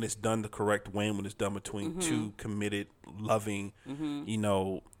it's done the correct way, when it's done between two committed, loving, in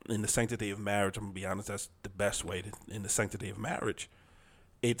the sanctity of marriage. I'm gonna be honest, that's the best way in the sanctity of marriage.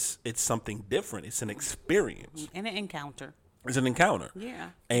 It's something different. It's an experience and an encounter. It's an encounter. Yeah,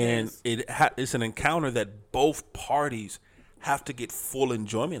 and it's an encounter that both parties have to get full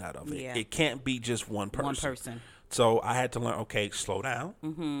enjoyment out of it. Yeah. It can't be just one person. One person. So I had to learn, okay, slow down,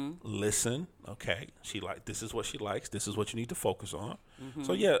 listen, okay, this is what she likes, this is what you need to focus on.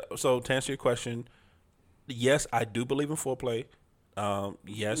 So to answer your question, yes, I do believe in foreplay.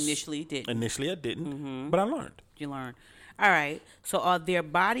 Yes. Initially you didn't. Initially I didn't, but I learned. You learned. All right. So, are there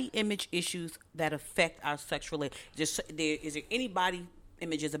body image issues that affect our sexual? Is there any body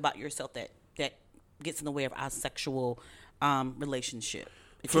images about yourself that gets in the way of our sexual relationship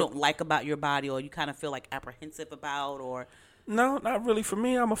that you don't like about your body, or you kind of feel like apprehensive about, or? No, not really. For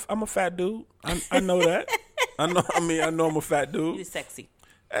me, I'm a fat dude. I know that. I know I'm a fat dude. You're sexy.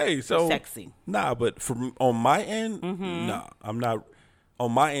 Hey, so sexy. Nah, but on my end, nah, I'm not.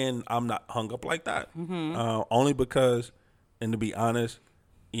 On my end, I'm not hung up like that. Only because, and to be honest,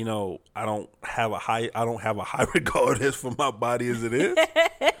 I don't have a high regard as for my body as it is.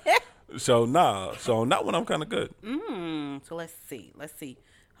 So nah. So on that one, I'm kind of good. So let's see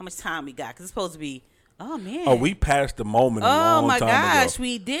how much time we got, because it's supposed to be. Oh man. Oh, we passed the moment. A long time ago. Oh my gosh,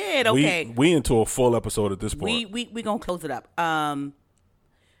 we did. Okay. We into a full episode at this point. We gonna close it up.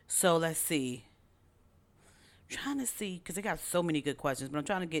 So let's see. I'm trying to see, because they got so many good questions, but I'm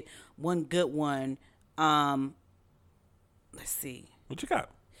trying to get one good one. Let's see. What you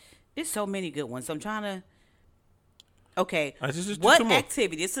got? There's so many good ones. So I'm trying to. Okay. Just what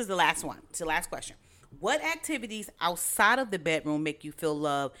activity? This is the last one. It's the last question. What activities outside of the bedroom make you feel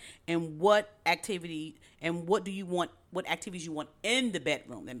love, and what activities you want in the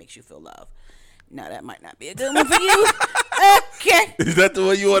bedroom that makes you feel love? Now that might not be a good one for you. Okay. Is that the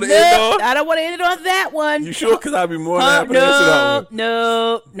one you want to end on? I don't want to end it on that one. You sure? Because I'd be more than happy to answer that one.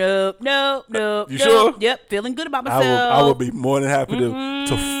 No. You sure? Yep, feeling good about myself. I would be more than happy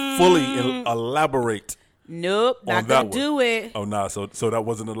to fully elaborate. Nope, not gonna do it. Oh, nah. So that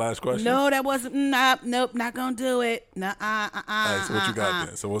wasn't the last question? No, that wasn't. Nope, not gonna do it. All right, so what you got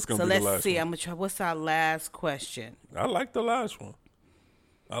then? So what's gonna be the last one? So let's see. I'm gonna try. What's our last question? I like the last one.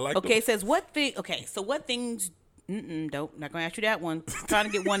 Okay, it says what thing? Okay, so what things? Nope, not gonna ask you that one. I'm trying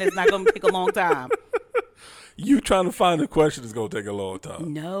to get one that's not gonna take a long time. You trying to find a question that's gonna take a long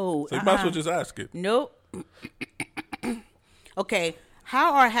time. No. So you might as well just ask it. Nope. Okay.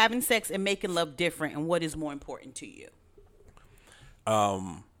 How are having sex and making love different, and what is more important to you?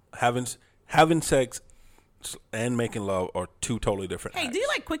 Having sex and making love are two totally different acts. Do you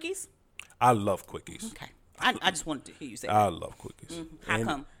like quickies? I love quickies. Okay. I just wanted to hear you say that. I love quickies. How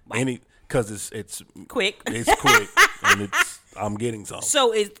come? Because it's quick. It's quick, and I'm getting some.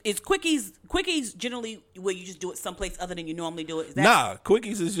 So is quickies generally where you just do it someplace other than you normally do it? Is that nah,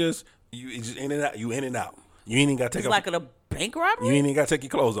 quickies is just you just in and out. You in and out. You ain't even got to take. It's like a bank robbery. You ain't even got to take your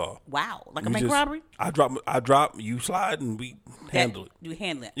clothes off. Wow, like a bank robbery. I drop. You slide, and we handle it. You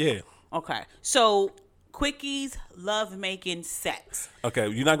handle it. Yeah. Okay. So quickies, love making, sex. Okay,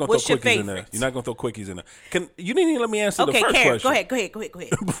 you're not gonna throw quickies in there. You're not gonna throw quickies in there. You didn't even let me answer the first question. Go ahead.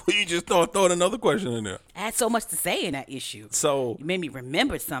 Before you just throwing another question in there. I had so much to say in that issue. So you made me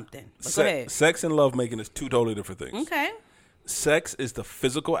remember something. Go ahead. Sex and love making is two totally different things. Okay. Sex is the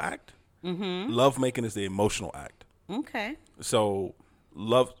physical act. Mm-hmm. Love making is the emotional act. Okay. So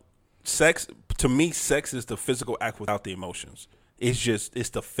sex is the physical act without the emotions. It's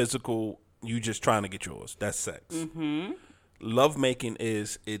the physical. You just trying to get yours. That's sex. Mm-hmm. Love making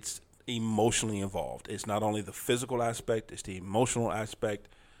it's emotionally involved. It's not only the physical aspect. It's the emotional aspect.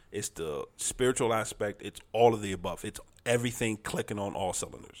 It's the spiritual aspect. It's all of the above. It's everything clicking on all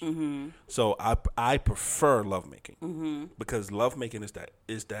cylinders. Mm-hmm. So I prefer lovemaking because lovemaking is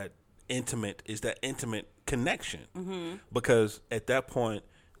that intimate connection. Mm-hmm. Because at that point,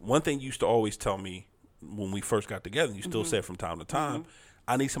 one thing you used to always tell me when we first got together, and you still say it from time to time,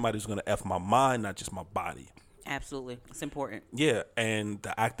 I need somebody who's going to F my mind, not just my body. Absolutely. It's important. Yeah, and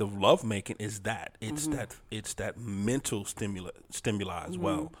the act of lovemaking is that. It's that mental stimuli as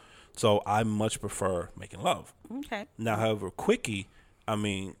well. So I much prefer making love. Okay. Now, however, quickie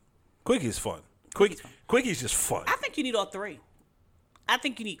is fun. Quickie is just fun. I think you need all three. I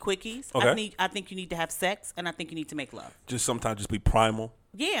think you need quickies. Okay. I think you need to have sex, and I think you need to make love. Just sometimes just be primal.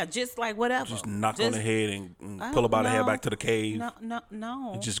 Yeah, just like whatever. Just knock on the head and pull about the hair back to the cave. No.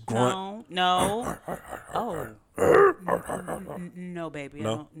 And just grunt. No. No, baby.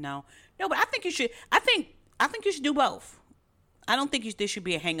 No, but I think you should. I think you should do both. I don't think there should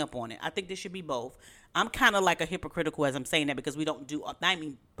be a hang up on it. I think there should be both. I'm kind of like a hypocritical as I'm saying that because we don't do. I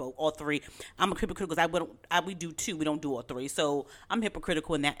mean, both, all three. I'm a hypocritical because we do two. We don't do all three. So I'm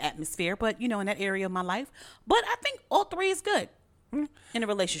hypocritical in that atmosphere, but in that area of my life. But I think all three is good in a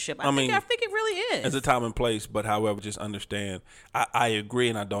relationship. I think it really is. There's a time and place, but however, just understand. I agree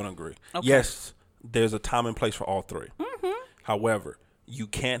and I don't agree. Okay. Yes, there's a time and place for all three. Mm-hmm. However, you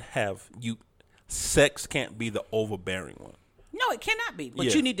can't sex can't be the overbearing one. No, it cannot be.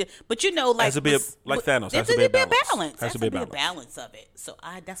 But you need to. But like has to be like Thanos. Has to be a balance. Has to be a balance of it. So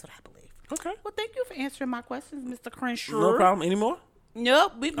that's what I believe. Okay. Well, thank you for answering my questions, Mr. Crenshaw. No problem. Any more?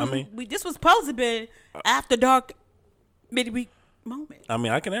 Nope. This was supposed to be after dark midweek moment. I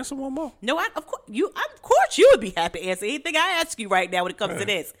mean, I can answer one more. No, of course you would be happy to answer anything I ask you right now when it comes to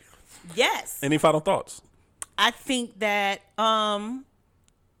this. Yes. Any final thoughts? I think that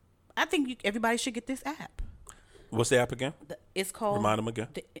everybody should get this app. What's the app again? It's called. Remind them again.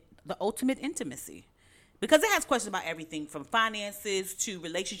 The Ultimate Intimacy. Because it has questions about everything from finances to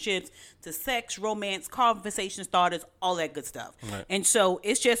relationships to sex, romance, conversation starters, all that good stuff. Right. And so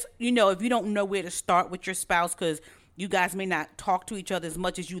it's just, if you don't know where to start with your spouse because you guys may not talk to each other as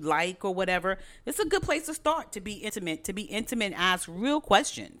much as you like or whatever, it's a good place to start to be intimate and ask real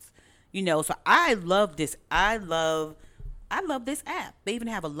questions. So I love this. I love this app. They even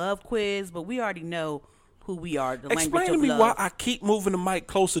have a love quiz, but we already know who we are. Explain to me why I keep moving the mic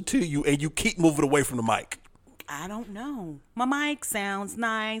closer to you and you keep moving away from the mic. I don't know. My mic sounds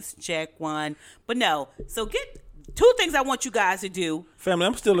nice. Check one. But no. So get 2 things I want you guys to do. Family,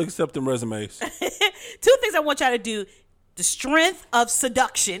 I'm still accepting resumes. 2 things I want y'all to do. The Strength of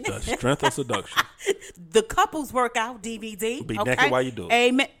Seduction. The Strength of Seduction. The Couples Workout DVD. Be naked while you do it.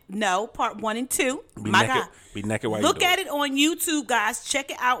 Amen. No, part 1 and 2. Be naked while you do it. Look at it on YouTube, guys. Check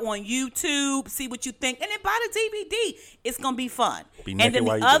it out on YouTube. See what you think. And then buy the DVD. It's going to be fun. Be naked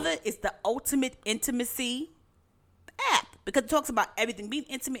while you do it. And then the other is the Ultimate Intimacy app. Because it talks about everything. Being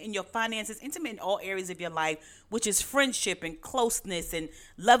intimate in your finances. Intimate in all areas of your life. Which is friendship and closeness and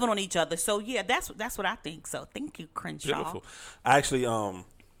loving on each other. So, yeah, that's what I think. So, thank you, Crenshaw. Beautiful. Actually,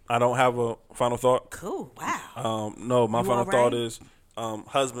 I don't have a final thought. Cool. Wow. No, my final thought is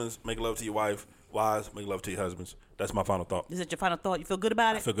husbands, make love to your wife. Wives, make love to your husbands. That's my final thought. Is that your final thought? You feel good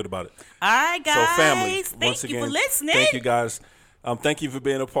about it? I feel good about it. All right, guys. So, family, thank you for listening. Thank you, guys. Thank you for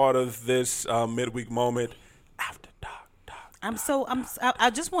being a part of this midweek moment. After Dark.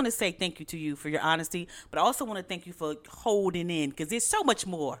 I just want to say thank you to you for your honesty, but I also want to thank you for holding in because there's so much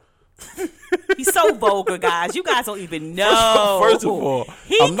more. He's so vulgar, guys. You guys don't even know. First of all,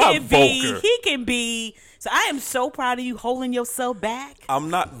 I'm not vulgar. He can be. So I am so proud of you holding yourself back. I'm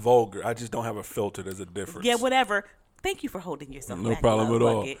not vulgar. I just don't have a filter. There's a difference. Yeah, whatever. Thank you for holding yourself back. No problem at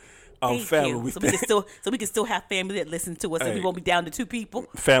all. Family, so we can still have family that listen to us, and we won't be down to 2 people.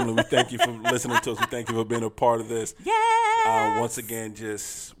 Family, we thank you for listening to us. We thank you for being a part of this. Yes. Once again,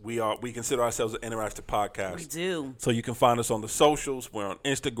 we consider ourselves an interactive podcast. We do. So you can find us on the socials. We're on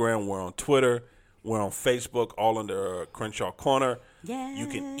Instagram. We're on Twitter. We're on Facebook, all under Crenshaw Corner. Yes. You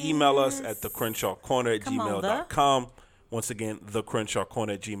can email us at thecrenshawcorner@gmail.com. Once again,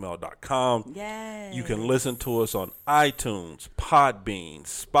 thecrenshawcorner@gmail.com. Yes. You can listen to us on iTunes, Podbean,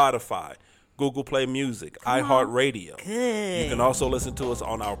 Spotify, Google Play Music, iHeartRadio. Good. You can also listen to us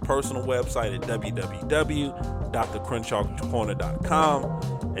on our personal website at www.thecrenshawcorner.com.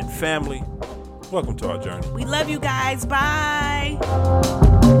 And family, welcome to our journey. We love you guys. Bye.